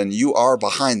stories, then you are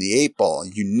behind the eight ball.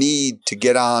 You need to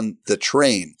get on the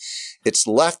train. It's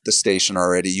left the station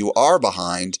already. You are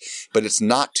behind, but it's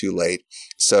not too late.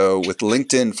 So with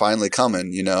LinkedIn finally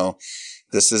coming, you know,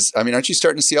 this is, I mean, aren't you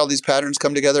starting to see all these patterns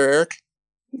come together, Eric?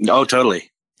 Oh,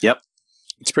 totally. Yep.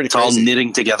 It's pretty crazy. It's all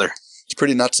knitting together. It's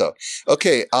pretty nutso.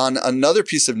 Okay, on another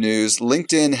piece of news,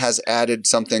 LinkedIn has added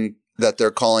something that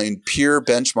they're calling peer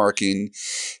benchmarking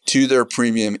to their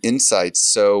premium insights.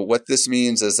 So what this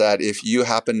means is that if you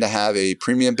happen to have a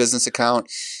premium business account,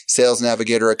 sales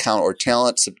navigator account, or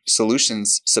talent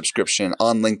solutions subscription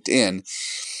on LinkedIn,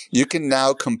 you can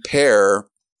now compare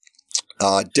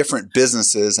different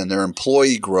businesses and their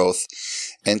employee growth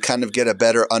and kind of get a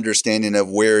better understanding of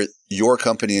where your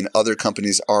company and other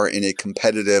companies are in a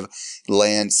competitive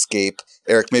landscape.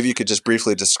 Eric, maybe you could just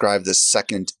briefly describe this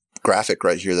second graphic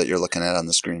right here that you're looking at on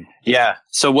the screen. Yeah.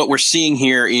 So what we're seeing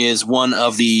here is one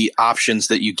of the options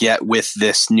that you get with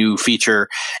this new feature,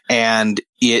 and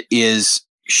it is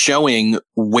showing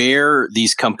where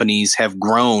these companies have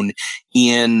grown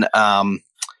in,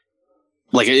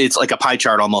 like it's like a pie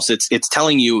chart almost. It's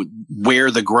telling you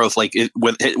where the growth, like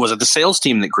was it the sales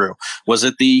team that grew? Was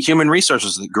it the human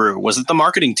resources that grew? Was it the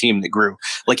marketing team that grew?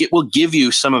 Like it will give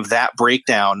you some of that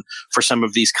breakdown for some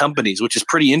of these companies, which is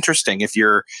pretty interesting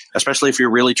especially if you're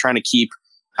really trying to keep,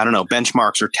 I don't know,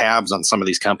 benchmarks or tabs on some of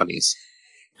these companies.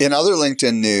 In other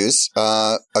LinkedIn news,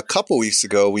 a couple weeks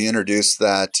ago, we introduced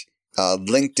that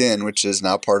LinkedIn, which is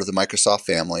now part of the Microsoft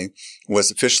family, was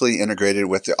officially integrated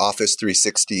with the Office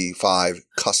 365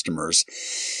 customers,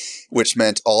 which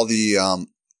meant all the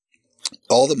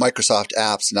all the Microsoft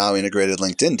apps now integrated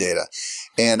LinkedIn data.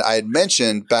 And I had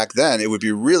mentioned back then it would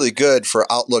be really good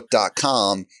for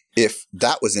Outlook.com if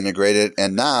that was integrated.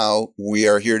 And now we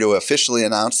are here to officially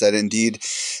announce that indeed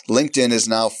LinkedIn is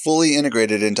now fully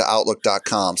integrated into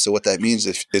Outlook.com. So what that means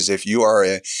is if you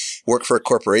work for a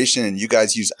corporation and you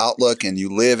guys use Outlook and you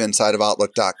live inside of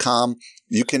Outlook.com,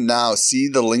 you can now see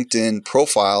the LinkedIn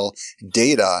profile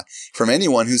data from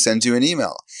anyone who sends you an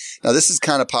email. Now, this is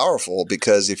kind of powerful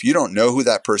because if you don't know who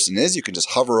that person is, you can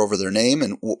just hover over their name.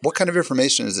 And what kind of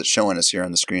information is it showing us here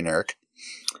on the screen, Eric?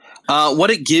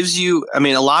 What it gives you, I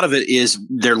mean, a lot of it is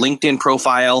their LinkedIn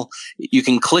profile. You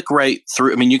can click right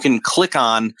through. I mean, you can click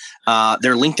on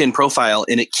their LinkedIn profile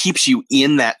and it keeps you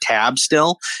in that tab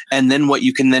still. And then what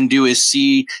you can then do is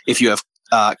see if you have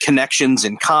connections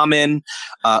in common,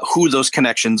 who those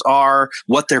connections are,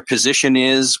 what their position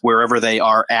is, wherever they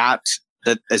are at.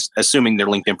 That assuming their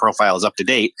LinkedIn profile is up to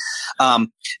date.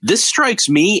 This strikes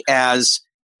me as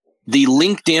the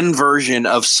LinkedIn version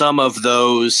of some of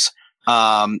those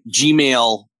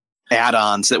Gmail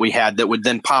add-ons that we had that would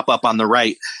then pop up on the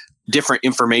right, different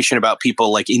information about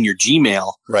people like in your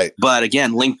Gmail. Right. But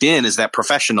again, LinkedIn is that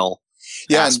professional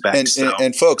aspect.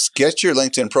 And folks, get your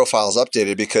LinkedIn profiles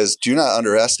updated because do not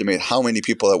underestimate how many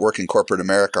people that work in corporate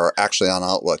America are actually on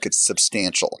Outlook. It's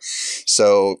substantial.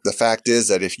 So the fact is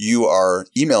that if you are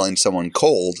emailing someone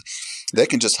cold, they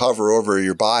can just hover over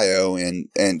your bio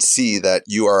and see that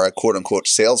you are a quote unquote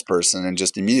salesperson and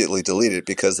just immediately delete it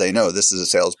because they know this is a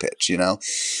sales pitch,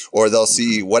 or they'll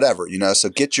see whatever, So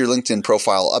get your LinkedIn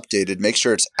profile updated. Make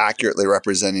sure it's accurately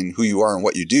representing who you are and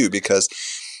what you do because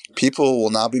people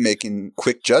will now be making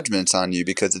quick judgments on you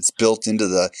because it's built into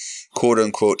the quote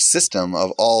unquote system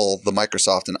of all the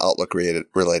Microsoft and Outlook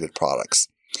related products.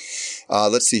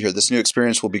 Let's see here. This new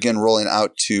experience will begin rolling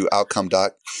out to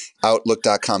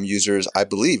Outlook.com users, I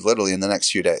believe, literally in the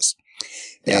next few days.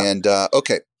 Yeah. And,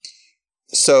 okay.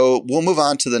 So we'll move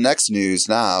on to the next news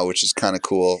now, which is kind of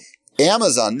cool.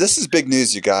 Amazon. This is big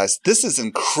news, you guys. This is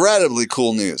incredibly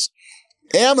cool news.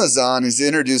 Amazon has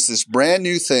introduced this brand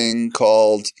new thing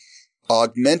called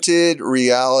augmented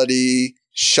reality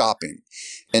shopping.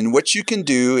 And what you can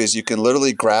do is you can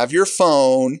literally grab your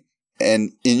phone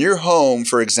and in your home,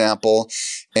 for example,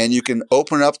 and you can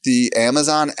open up the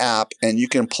Amazon app and you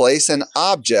can place an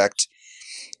object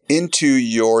into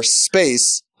your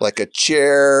space, like a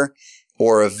chair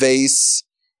or a vase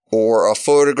or a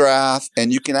photograph,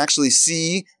 and you can actually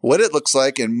see what it looks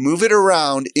like and move it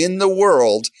around in the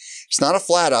world. It's not a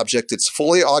flat object. It's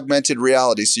fully augmented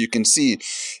reality. So you can see,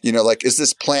 like, is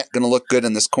this plant going to look good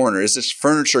in this corner? Is this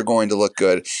furniture going to look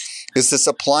good? Is this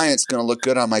appliance going to look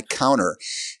good on my counter?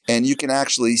 And you can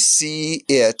actually see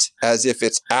it as if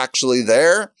it's actually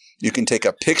there. You can take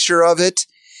a picture of it.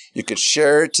 You could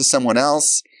share it to someone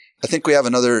else. I think we have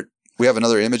another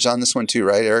image on this one too,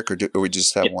 right, Eric? Or we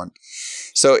just have one?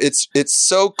 So it's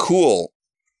so cool.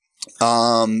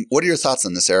 What are your thoughts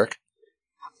on this, Eric?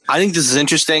 I think this is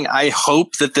interesting. I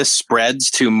hope that this spreads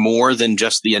to more than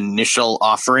just the initial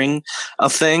offering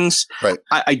of things. Right.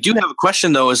 I do have a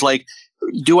question though, is like,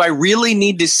 do I really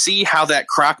need to see how that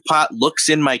crock pot looks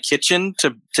in my kitchen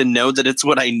to know that it's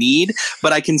what I need?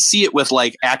 But I can see it with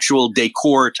like actual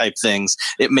decor type things.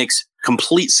 It makes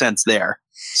complete sense there.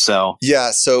 So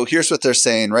here's what they're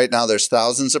saying. Right now, there's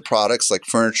thousands of products like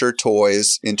furniture,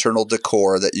 toys, internal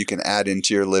decor that you can add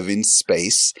into your living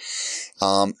space.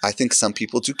 I think some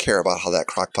people do care about how that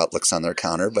crock pot looks on their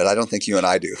counter, but I don't think you and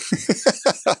I do.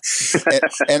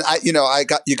 and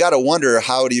you got to wonder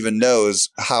how it even knows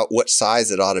what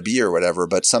size it ought to be or whatever.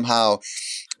 But somehow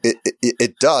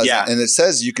it does. Yeah. And it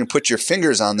says you can put your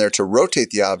fingers on there to rotate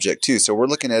the object too. So we're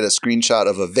looking at a screenshot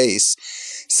of a vase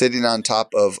sitting on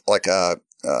top of like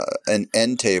an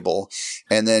end table,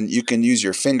 and then you can use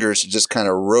your fingers to just kind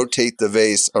of rotate the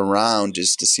vase around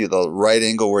just to see the right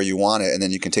angle where you want it, and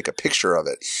then you can take a picture of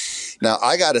it. Now,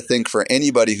 I got to think for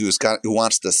anybody who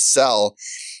wants to sell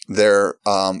their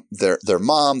mom,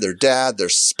 their dad, their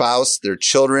spouse, their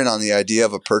children on the idea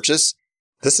of a purchase,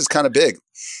 this is kind of big.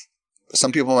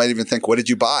 Some people might even think, "What did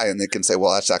you buy?" And they can say,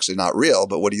 "Well, that's actually not real,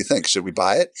 but what do you think? Should we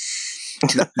buy it?"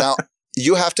 Now,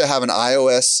 you have to have an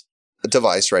iOS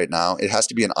device right now. It has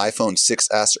to be an iPhone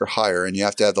 6S or higher, and you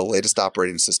have to have the latest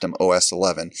operating system, OS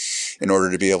 11, in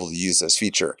order to be able to use this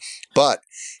feature. But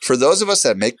for those of us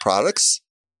that make products,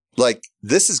 like,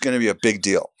 this is going to be a big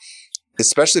deal,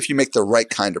 especially if you make the right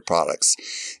kind of products.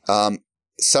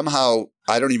 Somehow,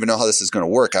 I don't even know how this is going to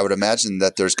work. I would imagine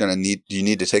that you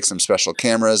need to take some special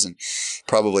cameras and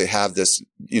probably have this,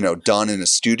 done in a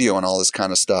studio and all this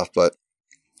kind of stuff.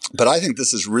 But I think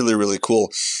this is really, really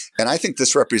cool. And I think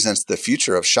this represents the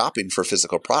future of shopping for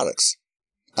physical products.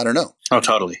 I don't know. Oh,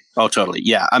 totally.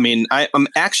 Yeah. I mean, I'm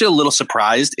actually a little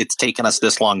surprised it's taken us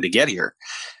this long to get here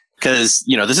because,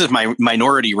 this is my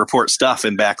Minority Report stuff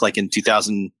and back like in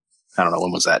 2000, I don't know,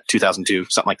 when was that? 2002,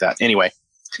 something like that. Anyway.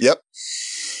 Yep.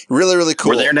 Really, really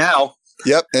cool. We're there now.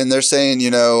 Yep. And they're saying,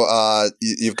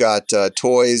 you've got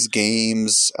toys,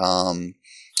 games,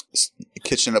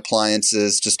 kitchen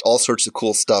appliances, just all sorts of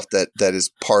cool stuff that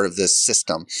is part of this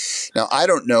system. Now, I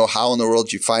don't know how in the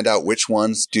world you find out which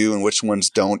ones do and which ones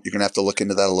don't. You're going to have to look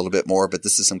into that a little bit more, but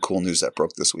this is some cool news that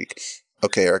broke this week.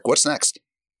 Okay, Eric, what's next?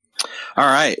 All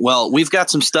right. Well, we've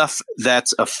got some stuff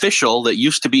that's official that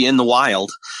used to be in the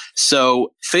wild.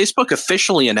 So Facebook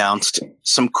officially announced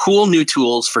some cool new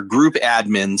tools for group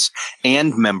admins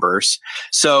and members.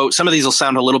 So some of these will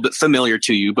sound a little bit familiar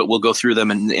to you, but we'll go through them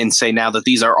and say now that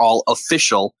these are all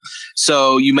official.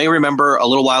 So you may remember a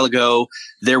little while ago,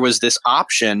 there was this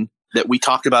option that we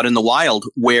talked about in the wild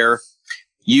where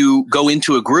you go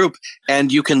into a group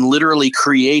and you can literally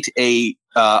create a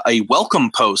welcome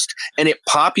post, and it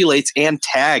populates and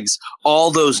tags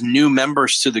all those new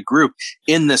members to the group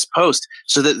in this post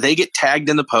so that they get tagged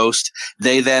in the post.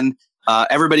 They then,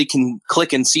 everybody can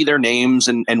click and see their names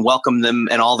and welcome them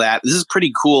and all that. This is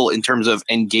pretty cool in terms of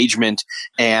engagement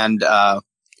and,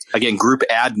 again, group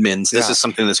admins. This is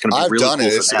something that's going to be really cool. I've done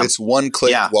it. It's one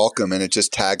click welcome, and it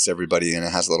just tags everybody, and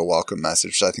it has a little welcome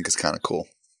message, which I think is kind of cool.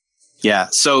 Yeah.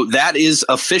 So that is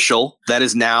official. That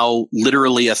is now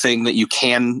literally a thing that you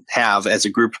can have as a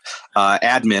group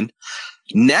admin.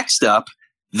 Next up,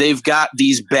 they've got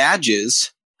these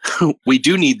badges. We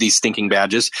do need these stinking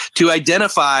badges to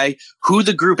identify who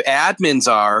the group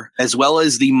admins are, as well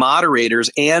as the moderators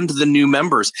and the new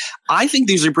members. I think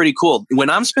these are pretty cool.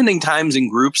 When I'm spending times in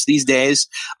groups these days,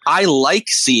 I like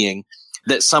seeing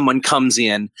that someone comes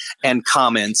in and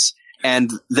comments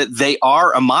and that they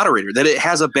are a moderator, that it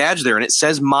has a badge there and it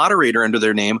says moderator under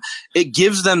their name. It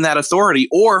gives them that authority.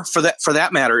 Or for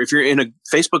that matter, if you're in a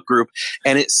Facebook group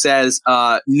and it says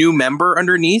new member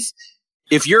underneath,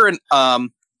 if you're an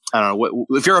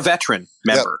if you're a veteran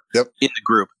member in the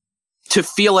group, to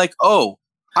feel like, oh,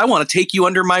 I want to take you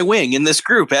under my wing in this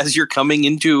group as you're coming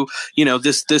into,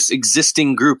 this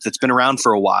existing group that's been around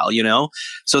for a while,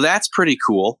 So that's pretty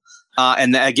cool.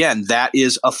 And again, that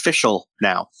is official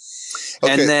now.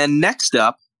 Okay. And then next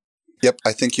up. Yep.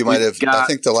 I think you might have. I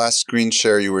think the last screen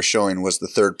share you were showing was the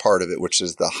third part of it, which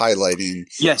is the highlighting.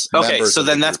 Yes. Okay. So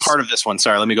then that's part of this one.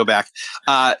 Sorry. Let me go back.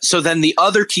 So then the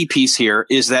other key piece here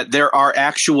is that there are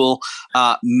actual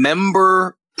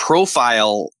member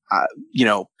profile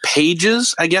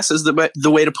pages, I guess is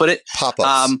the way to put it.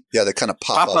 Pop-ups. They kind of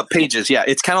pop-up pages. Yeah.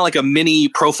 It's kind of like a mini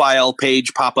profile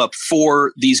page pop-up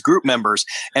for these group members.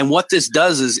 And what this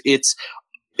does is it's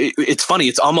funny.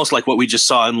 It's almost like what we just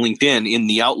saw in LinkedIn in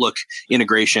the Outlook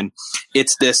integration.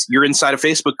 It's this, you're inside a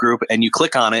Facebook group and you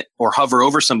click on it or hover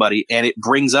over somebody and it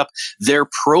brings up their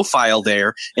profile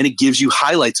there and it gives you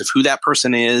highlights of who that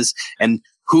person is and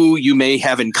who you may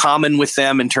have in common with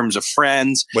them in terms of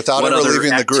friends, without what ever other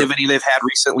leaving the group, activity they've had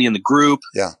recently in the group.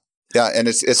 Yeah. Yeah. And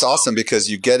it's awesome because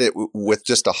you get it with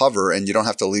just a hover and you don't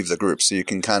have to leave the group. So you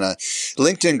can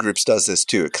LinkedIn groups does this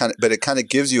too. But it kind of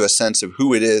gives you a sense of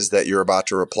who it is that you're about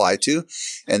to reply to.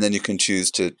 And then you can choose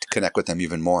to connect with them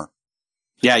even more.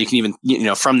 Yeah. You can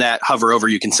even, from that hover over,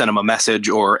 you can send them a message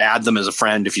or add them as a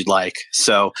friend if you'd like.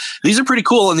 So these are pretty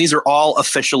cool. And these are all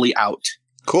officially out.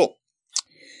 Cool.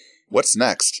 What's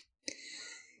next?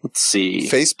 Let's see.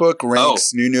 Facebook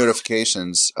ranks new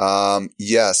notifications.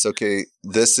 Yes. Okay.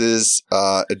 This is,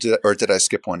 did I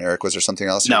skip one, Eric? Was there something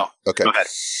else? No. Okay. Go ahead.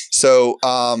 So,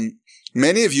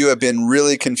 many of you have been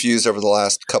really confused over the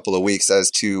last couple of weeks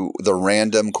as to the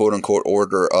random quote unquote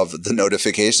order of the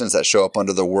notifications that show up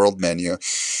under the world menu.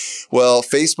 Well,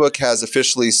 Facebook has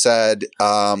officially said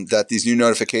that these new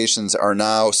notifications are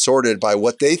now sorted by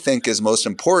what they think is most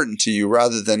important to you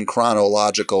rather than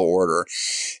chronological order.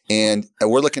 And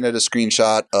we're looking at a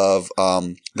screenshot of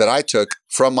that I took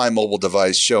from my mobile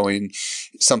device showing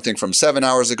something from 7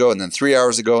 hours ago and then 3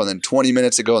 hours ago and then 20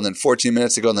 minutes ago and then 14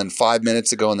 minutes ago and then 5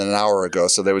 minutes ago and then an hour ago.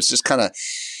 So there was just kind of,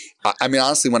 I mean,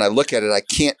 honestly, when I look at it, I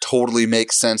can't totally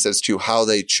make sense as to how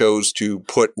they chose to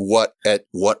put what at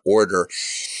what order.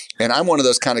 And I'm one of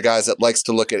those kind of guys that likes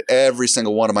to look at every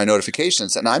single one of my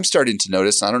notifications. And I'm starting to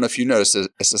notice, I don't know if you notice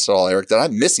this at all, Eric, that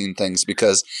I'm missing things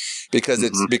because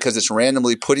it's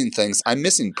randomly putting things. I'm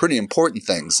missing pretty important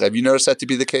things. Have you noticed that to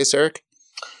be the case, Eric?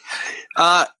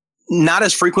 Not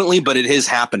as frequently, but it is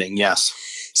happening. Yes.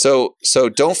 So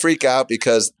don't freak out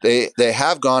because they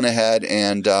have gone ahead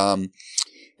and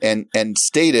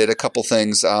stated a couple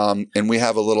things. And we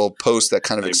have a little post that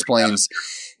kind of explains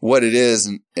what it is,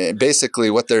 and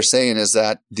basically what they're saying is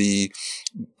that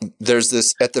there's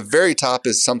this at the very top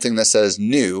is something that says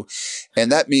new,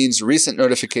 and that means recent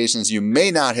notifications you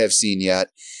may not have seen yet.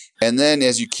 And then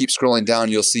as you keep scrolling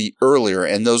down, you'll see earlier.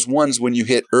 And those ones, when you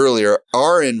hit earlier,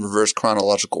 are in reverse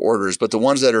chronological orders. But the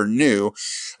ones that are new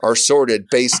are sorted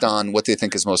based on what they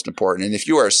think is most important. And if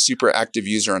you are a super active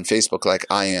user on Facebook like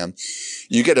I am,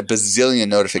 you get a bazillion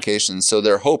notifications. So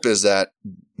their hope is that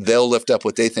they'll lift up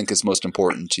what they think is most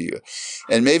important to you.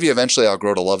 And maybe eventually I'll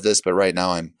grow to love this, but right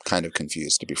now I'm kind of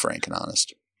confused, to be frank and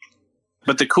honest.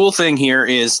 But the cool thing here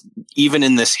is, even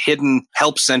in this hidden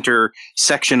help center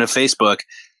section of Facebook,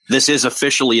 this is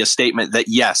officially a statement that,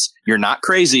 yes, you're not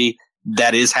crazy.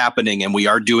 That is happening, and we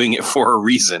are doing it for a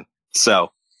reason.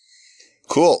 So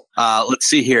cool. Let's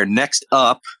see here. Next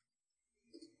up,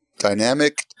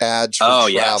 dynamic ads for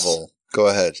travel. Yes. Go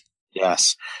ahead.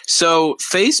 Yes. So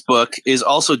Facebook is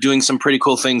also doing some pretty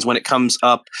cool things when it comes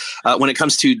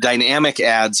to dynamic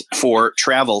ads for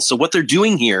travel. So what they're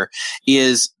doing here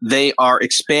is they are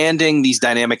expanding these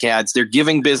dynamic ads. They're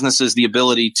giving businesses the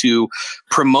ability to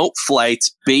promote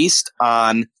flights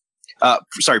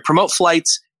promote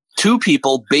flights to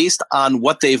people based on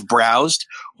what they've browsed,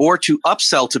 or to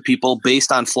upsell to people based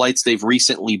on flights they've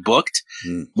recently booked.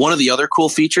 One of the other cool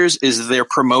features is they're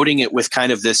promoting it with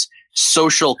kind of this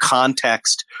social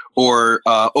context or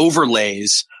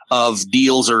overlays of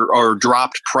deals or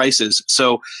dropped prices.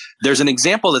 So there's an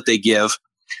example that they give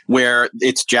where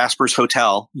it's Jasper's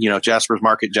Hotel, Jasper's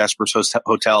Market, Jasper's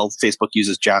Hotel. Facebook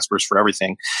uses Jasper's for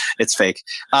everything. It's fake.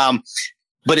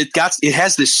 But it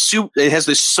has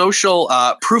this social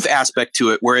proof aspect to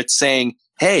it, where it's saying,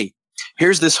 hey,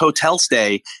 here's this hotel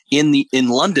stay in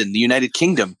London, the United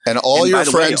Kingdom. And your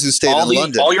friends who stayed in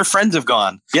London. All your friends have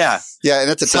gone. Yeah. Yeah. And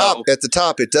at the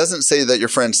top, it doesn't say that your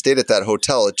friends stayed at that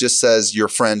hotel. It just says your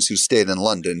friends who stayed in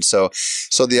London. So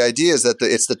the idea is that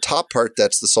it's the top part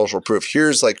that's the social proof.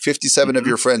 Here's like 57 of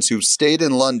your friends who stayed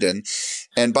in London.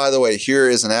 And by the way, here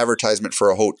is an advertisement for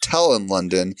a hotel in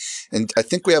London. And I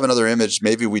think we have another image.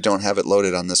 Maybe we don't have it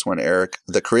loaded on this one, Eric.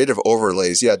 The creative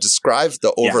overlays. Yeah. Describe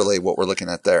the overlay, what we're looking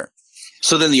at there.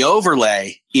 So then the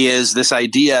overlay is this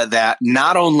idea that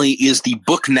not only is the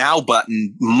Book Now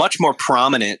button much more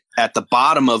prominent at the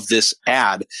bottom of this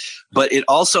ad, but it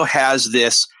also has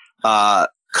this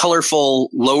colorful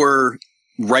lower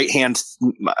right-hand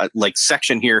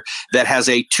section here that has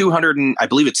a $259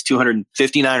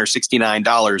 or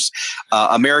 $69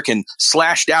 American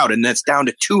slashed out, and that's down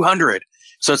to $200.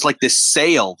 So it's like this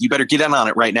sale. You better get in on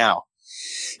it right now.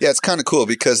 Yeah, it's kind of cool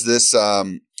because this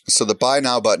so the buy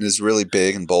now button is really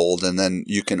big and bold, and then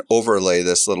you can overlay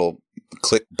this little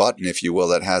click button, if you will,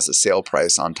 that has a sale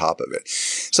price on top of it.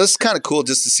 So it's kind of cool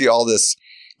just to see all this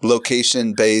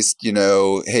location based,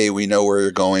 hey, we know where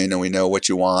you're going and we know what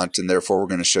you want, and therefore we're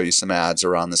going to show you some ads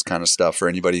around this kind of stuff for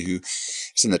anybody who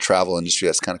is in the travel industry.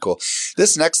 That's kind of cool.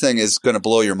 This next thing is going to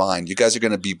blow your mind. You guys are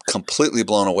going to be completely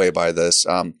blown away by this.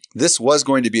 This was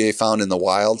going to be a found in the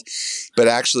wild, but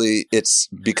actually it's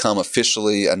become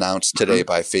officially announced today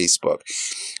by Facebook.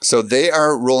 So they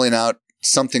are rolling out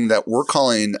something that we're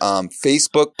calling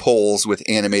Facebook polls with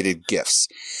animated GIFs.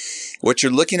 What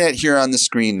you're looking at here on the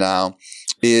screen now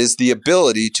is the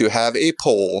ability to have a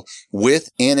poll with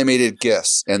animated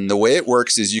GIFs. And the way it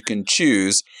works is you can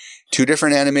choose 2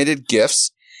 different animated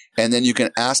GIFs, and then you can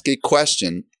ask a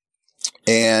question.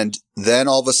 And then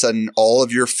all of a sudden, all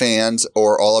of your fans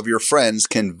or all of your friends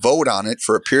can vote on it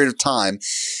for a period of time.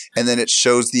 And then it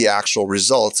shows the actual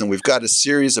results. And we've got a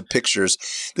series of pictures.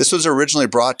 This was originally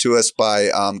brought to us by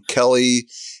Kelly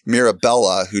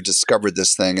Mirabella, who discovered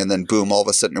this thing. And then boom, all of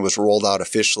a sudden it was rolled out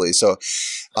officially. So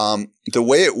the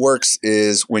way it works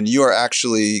is when you are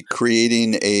actually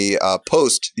creating a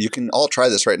post, you can all try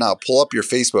this right now. Pull up your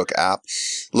Facebook app,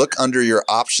 look under your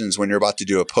options when you're about to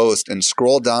do a post, and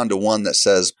scroll down to one that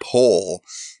says poll,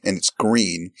 and it's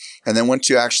green. And then once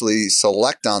you actually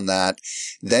select on that,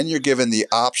 then you're given the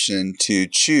option to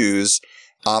choose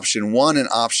option 1 and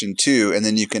option 2, and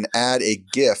then you can add a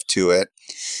GIF to it.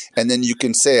 And then you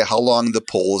can say how long the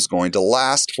poll is going to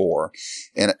last for.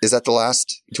 And is that the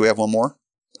last? Do we have one more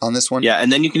on this one? Yeah.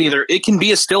 And then you can it can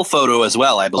be a still photo as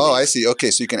well, I believe. Oh, I see.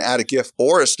 Okay. So you can add a GIF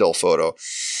or a still photo.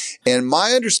 And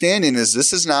my understanding is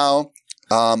this is now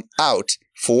out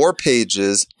for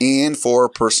pages and for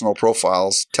personal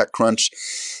profiles. TechCrunch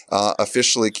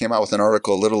officially came out with an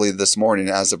article literally this morning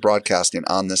as of broadcasting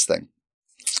on this thing.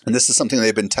 And this is something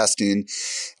they've been testing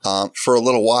for a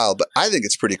little while, but I think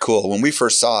it's pretty cool. When we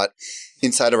first saw it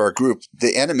inside of our group,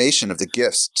 the animation of the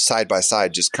GIFs side by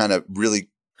side just kind of really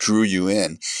drew you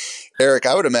in. Eric,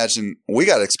 I would imagine we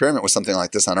got to experiment with something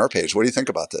like this on our page. What do you think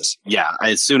about this? Yeah,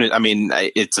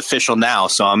 it's official now,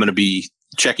 so I'm going to be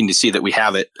checking to see that we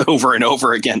have it over and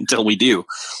over again until we do,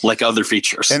 like other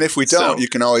features. And if we don't, you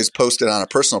can always post it on a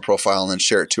personal profile and then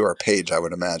share it to our page, I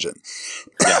would imagine,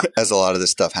 as a lot of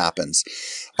this stuff happens.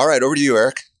 All right, over to you,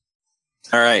 Eric.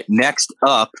 All right, next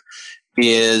up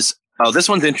is, this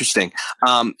one's interesting.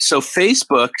 So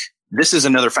Facebook, this is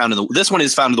another this one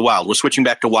is found in the wild. We're switching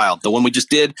back to wild. The one we just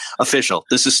did, official.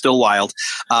 This is still wild.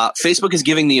 Facebook is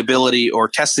giving the ability or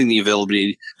testing the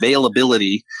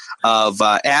availability of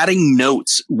adding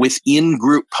notes within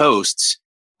group posts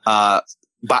by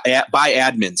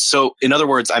admins. So in other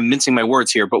words, I'm mincing my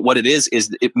words here, but what it is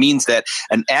it means that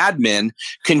an admin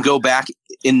can go back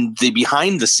in the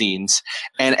behind the scenes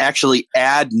and actually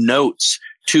add notes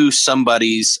to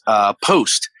somebody's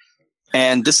post.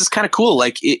 And this is kind of cool.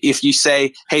 Like if you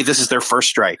say, hey, this is their first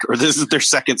strike or this is their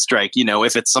second strike,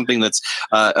 if it's something that's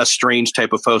a strange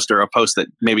type of post or a post that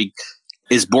maybe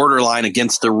is borderline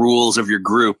against the rules of your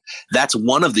group, that's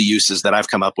one of the uses that I've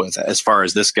come up with as far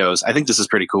as this goes. I think this is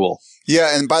pretty cool.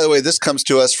 Yeah. And by the way, this comes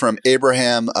to us from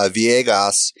Abraham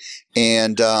Villegas.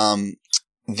 And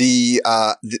the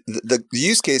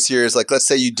use case here is like, let's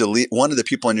say you delete one of the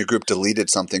people in your group deleted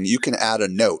something. You can add a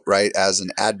note, right, as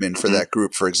an admin for that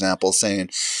group, for example, saying,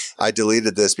 I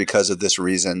deleted this because of this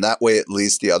reason. That way, at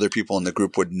least the other people in the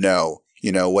group would know,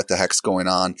 what the heck's going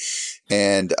on.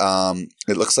 And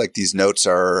it looks like these notes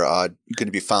are going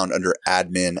to be found under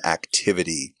admin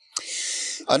activity.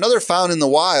 Another found in the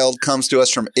wild comes to us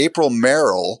from April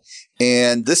Merrill.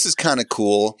 And this is kind of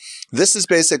cool. This is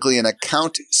basically an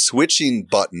account switching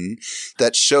button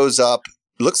that shows up,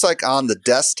 looks like on the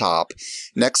desktop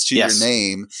next to your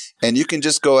name. And you can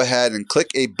just go ahead and click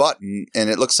a button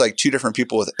and it looks like two different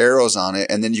people with arrows on it.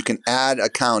 And then you can add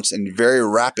accounts and very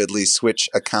rapidly switch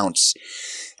accounts.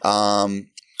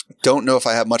 Don't know if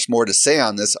I have much more to say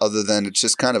on this other than it's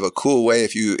just kind of a cool way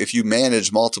if you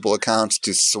manage multiple accounts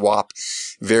to swap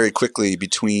very quickly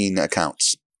between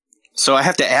accounts. So I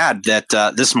have to add that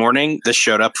this morning, this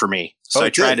showed up for me. So I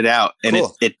tried it out and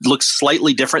it looks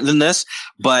slightly different than this,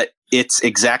 but it's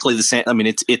exactly the same. I mean,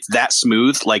 it's that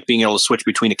smooth, like being able to switch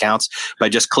between accounts by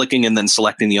just clicking and then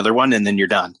selecting the other one and then you're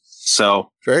done.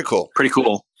 So very cool. Pretty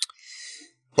cool.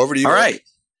 Over to you. All right.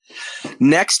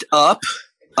 Next up,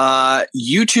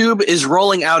 YouTube is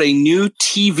rolling out a new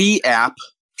TV app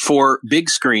for big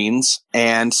screens.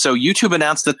 And so YouTube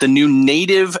announced that the new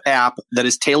native app that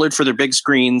is tailored for their big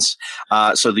screens,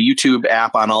 so the YouTube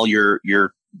app on all your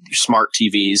smart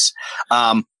TVs,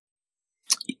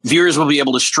 viewers will be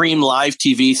able to stream live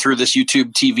TV through this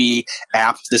YouTube TV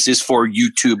app. This is for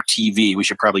YouTube TV. We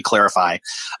should probably clarify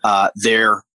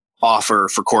their offer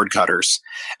for cord cutters.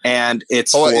 And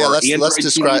it's for Android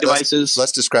TV devices.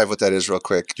 Let's describe what that is real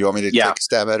quick. Do you want me to take a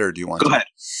stab at it or do you want to? Go ahead.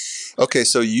 Okay,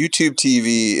 so YouTube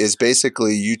TV is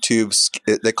basically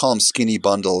they call them skinny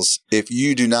bundles. If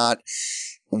you do not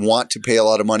want to pay a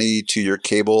lot of money to your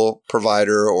cable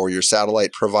provider or your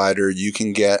satellite provider, you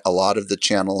can get a lot of the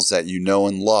channels that you know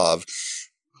and love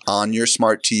on your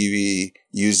smart TV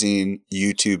using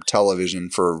YouTube television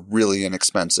for really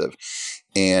inexpensive.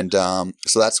 And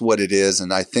so that's what it is.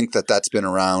 And I think that that's been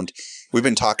around. We've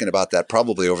been talking about that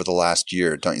probably over the last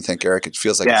year, don't you think, Eric? It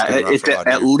feels like it's been around for about a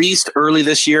year. At least early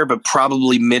this year, but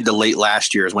probably mid to late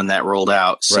last year is when that rolled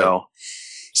out. So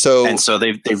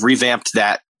they've revamped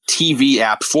that TV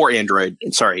app for Android.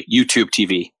 Sorry, YouTube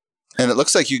TV. And it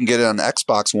looks like you can get it on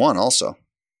Xbox One also.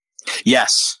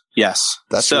 Yes.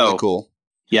 That's really cool.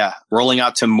 Yeah, rolling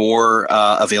out to more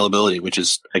availability, which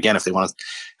is, again, if they want to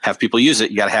have people use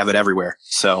it, you got to have it everywhere.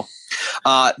 So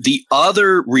the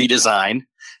other redesign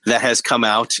that has come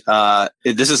out,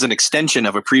 this is an extension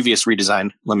of a previous redesign.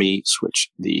 Let me switch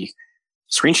the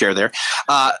screen share there.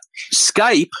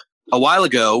 Skype, a while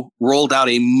ago, rolled out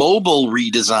a mobile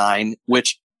redesign,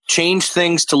 which changed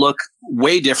things to look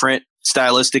way different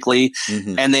stylistically.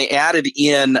 Mm-hmm. And they added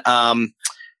in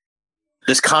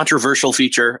this controversial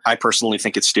feature. I personally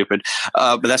think it's stupid,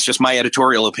 but that's just my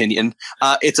editorial opinion.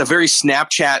 It's a very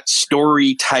Snapchat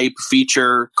story type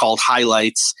feature called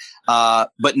Highlights.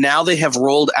 But now they have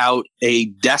rolled out a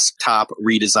desktop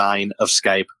redesign of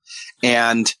Skype,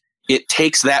 and it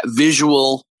takes that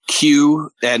visual cue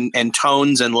and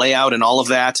tones and layout and all of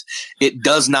that. It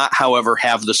does not, however,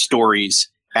 have the stories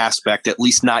aspect, at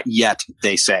least not yet,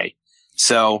 they say.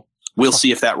 So we'll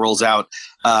see if that rolls out.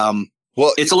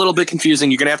 Well, it's a little bit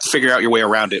confusing. You're going to have to figure out your way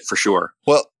around it for sure.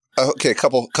 Well, okay, a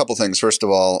couple things. First of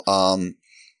all,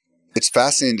 it's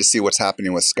fascinating to see what's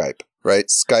happening with Skype, right?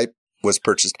 Skype was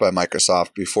purchased by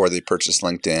Microsoft before they purchased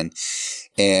LinkedIn.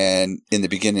 And in the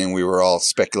beginning, we were all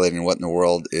speculating what in the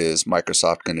world is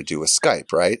Microsoft going to do with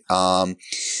Skype, right? And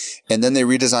then they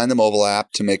redesigned the mobile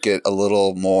app to make it a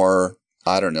little more,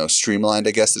 I don't know, streamlined,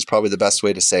 I guess is probably the best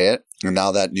way to say it. And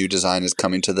now that new design is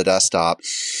coming to the desktop.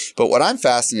 But what I'm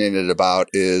fascinated about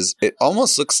is it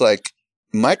almost looks like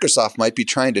Microsoft might be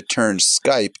trying to turn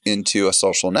Skype into a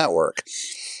social network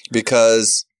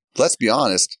because let's be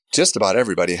honest, just about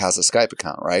everybody has a Skype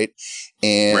account, right?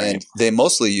 And they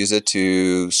mostly use it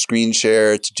to screen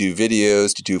share, to do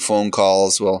videos, to do phone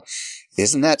calls. Well,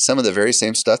 isn't that some of the very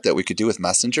same stuff that we could do with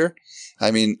Messenger?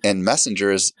 I mean, and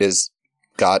Messenger is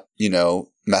got,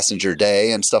 Messenger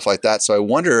Day and stuff like that. So I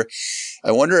wonder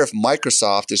if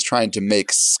Microsoft is trying to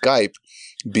make Skype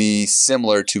be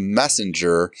similar to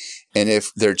Messenger and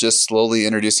if they're just slowly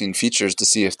introducing features to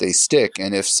see if they stick.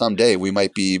 And if someday we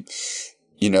might be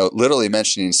literally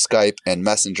mentioning Skype and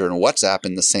Messenger and WhatsApp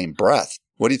in the same breath.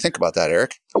 What do you think about that,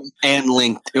 Eric? And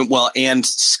and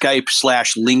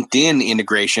Skype/LinkedIn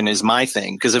integration is my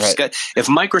thing. Because if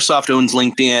Microsoft owns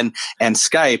LinkedIn and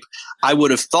Skype, I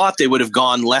would have thought they would have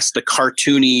gone less the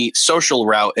cartoony social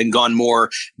route and gone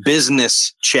more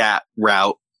business chat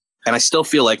route. And I still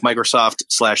feel like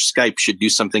Microsoft/Skype should do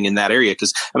something in that area.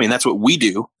 Because, that's what we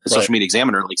do as Social Media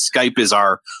Examiner. Like Skype is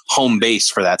our home base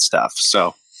for that stuff.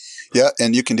 So. Yeah,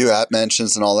 and you can do app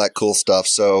mentions and all that cool stuff.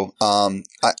 So I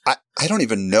don't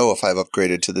even know if I've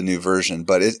upgraded to the new version,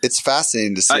 but it's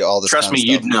fascinating to see all this. Trust me,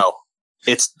 you'd know.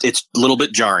 It's a little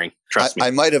bit jarring. Trust me.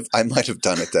 I might have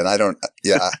done it then. I don't.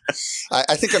 Yeah,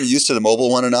 I think I'm used to the mobile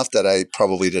one enough that I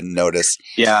probably didn't notice.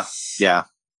 Yeah.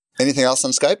 Anything else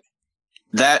on Skype?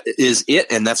 That is it,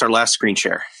 and that's our last screen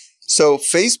share. So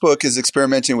Facebook is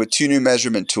experimenting with 2 new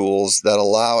measurement tools that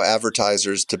allow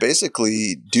advertisers to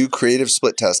basically do creative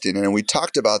split testing. And we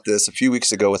talked about this a few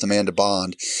weeks ago with Amanda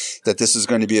Bond, that this is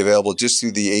going to be available just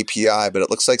through the API, but it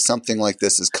looks like something like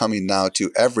this is coming now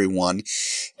to everyone.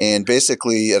 And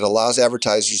basically it allows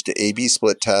advertisers to A/B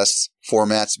split tests,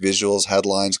 formats, visuals,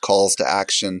 headlines, calls to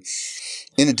action.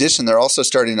 In addition, they're also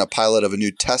starting a pilot of a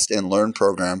new test and learn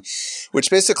program, which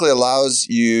basically allows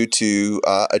you to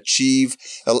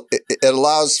it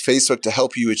allows Facebook to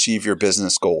help you achieve your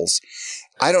business goals.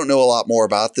 I don't know a lot more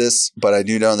about this, but I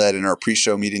do know that in our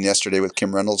pre-show meeting yesterday with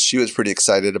Kim Reynolds, she was pretty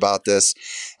excited about this.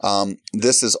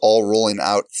 This is all rolling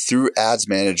out through Ads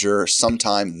Manager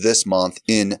sometime this month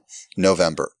in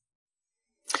November.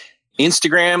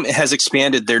 Instagram has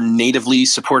expanded their natively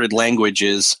supported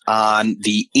languages on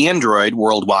the Android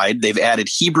worldwide. They've added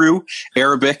Hebrew,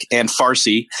 Arabic, and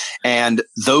Farsi. And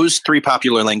those 3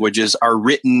 popular languages are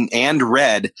written and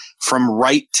read from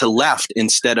right to left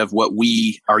instead of what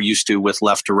we are used to with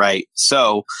left to right.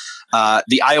 So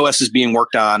the iOS is being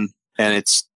worked on, and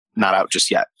it's not out just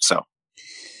yet. So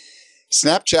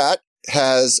Snapchat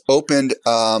has opened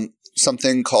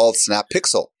something called Snap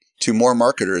Pixel to more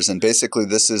marketers. And basically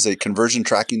this is a conversion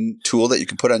tracking tool that you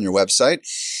can put on your website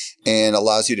and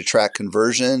allows you to track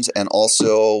conversions and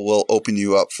also will open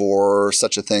you up for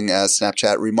such a thing as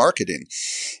Snapchat remarketing.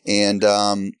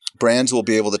 And brands will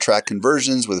be able to track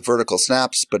conversions with vertical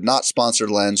snaps, but not sponsored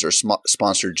lens or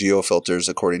sponsored geo filters,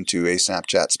 according to a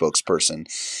Snapchat spokesperson,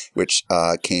 which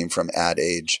came from Ad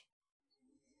Age.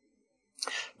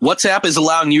 WhatsApp is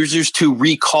allowing users to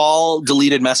recall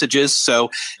deleted messages. So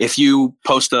if you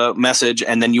post a message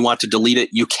and then you want to delete it,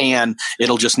 you can.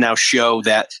 It'll just now show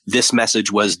that this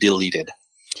message was deleted.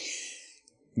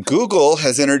 Google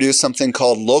has introduced something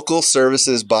called Local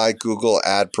Services by Google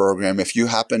ad program. If you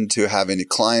happen to have any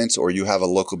clients or you have a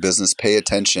local business, pay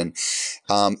attention.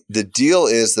 The deal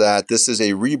is that this is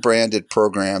a rebranded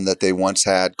program that they once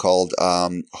had called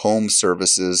Home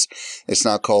Services. It's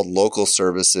now called Local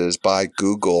Services by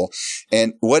Google.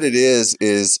 And what it is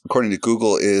according to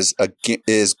Google, is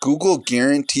Google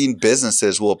guaranteeing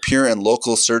businesses will appear in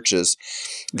local searches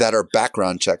that are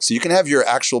background checked. So you can have your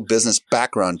actual business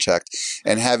background checked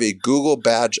and have a Google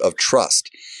badge of trust,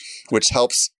 which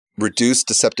helps reduce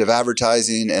deceptive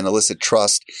advertising and elicit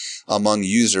trust among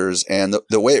users. And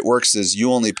the way it works is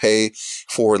you only pay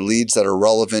for leads that are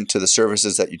relevant to the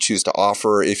services that you choose to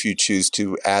offer if you choose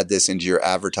to add this into your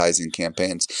advertising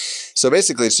campaigns. So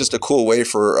basically, it's just a cool way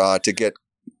for to get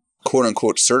quote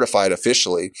unquote certified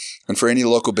officially. And for any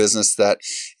local business that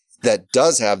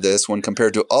does have this, when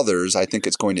compared to others, I think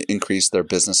it's going to increase their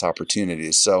business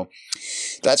opportunities. So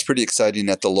that's pretty exciting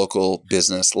at the local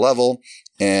business level.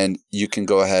 And you can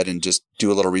go ahead and just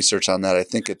do a little research on that. I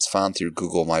think it's found through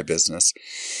Google My Business.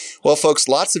 Well, folks,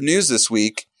 lots of news this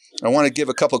week. I want to give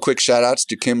a couple of quick shout outs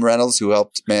to Kim Reynolds, who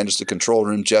helped manage the control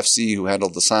room, Jeff C., who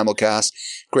handled the simulcast,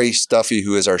 Grace Duffy,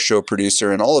 who is our show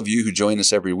producer, and all of you who join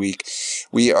us every week.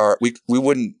 We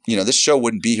wouldn't, this show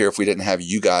wouldn't be here if we didn't have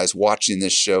you guys watching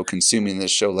this show, consuming this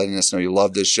show, letting us know you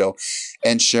love this show,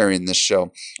 and sharing this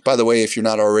show. By the way, if you're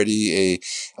not already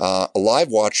a live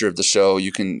watcher of the show,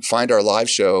 you can find our live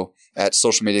show at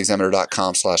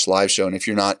socialmediaexaminer.com/live show. And if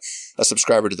you're not a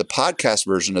subscriber to the podcast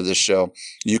version of this show,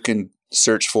 you can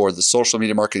search for the Social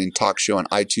Media Marketing Talk Show on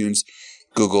iTunes,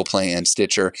 Google Play, and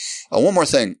Stitcher. One more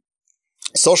thing.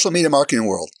 Social Media Marketing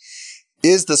World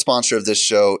is the sponsor of this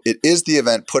show. It is the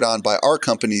event put on by our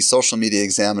company, Social Media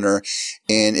Examiner.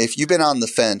 And if you've been on the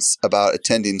fence about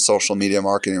attending Social Media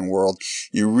Marketing World,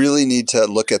 you really need to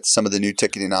look at some of the new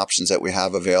ticketing options that we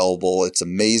have available. It's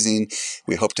amazing.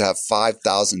 We hope to have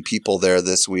 5,000 people there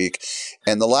this week.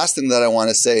 And the last thing that I want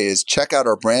to say is check out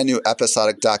our brand new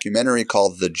episodic documentary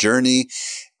called The Journey.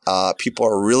 People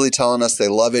are really telling us they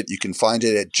love it. You can find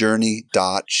it at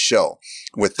journey.show.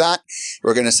 With that,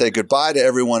 we're going to say goodbye to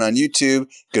everyone on YouTube,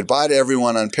 goodbye to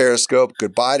everyone on Periscope,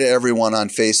 goodbye to everyone on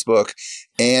Facebook,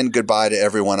 and goodbye to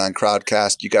everyone on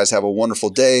Crowdcast. You guys have a wonderful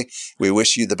day. We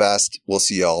wish you the best. We'll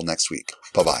see you all next week.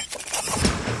 Bye-bye.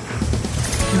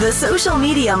 The Social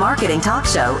Media Marketing Talk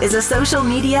Show is a Social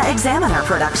Media Examiner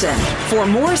production. For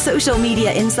more social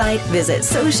media insight, visit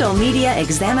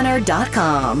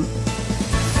socialmediaexaminer.com.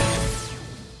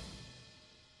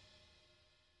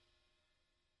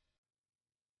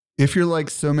 If you're like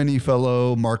so many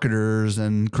fellow marketers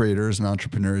and creators and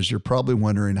entrepreneurs, you're probably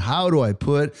wondering, how do I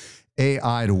put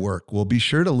AI to work? Well, be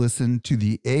sure to listen to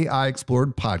the AI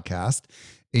Explored podcast,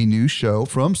 a new show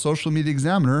from Social Media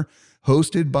Examiner,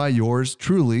 hosted by yours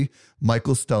truly,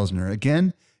 Michael Stelzner.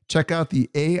 Again, check out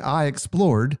the AI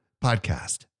Explored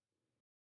podcast.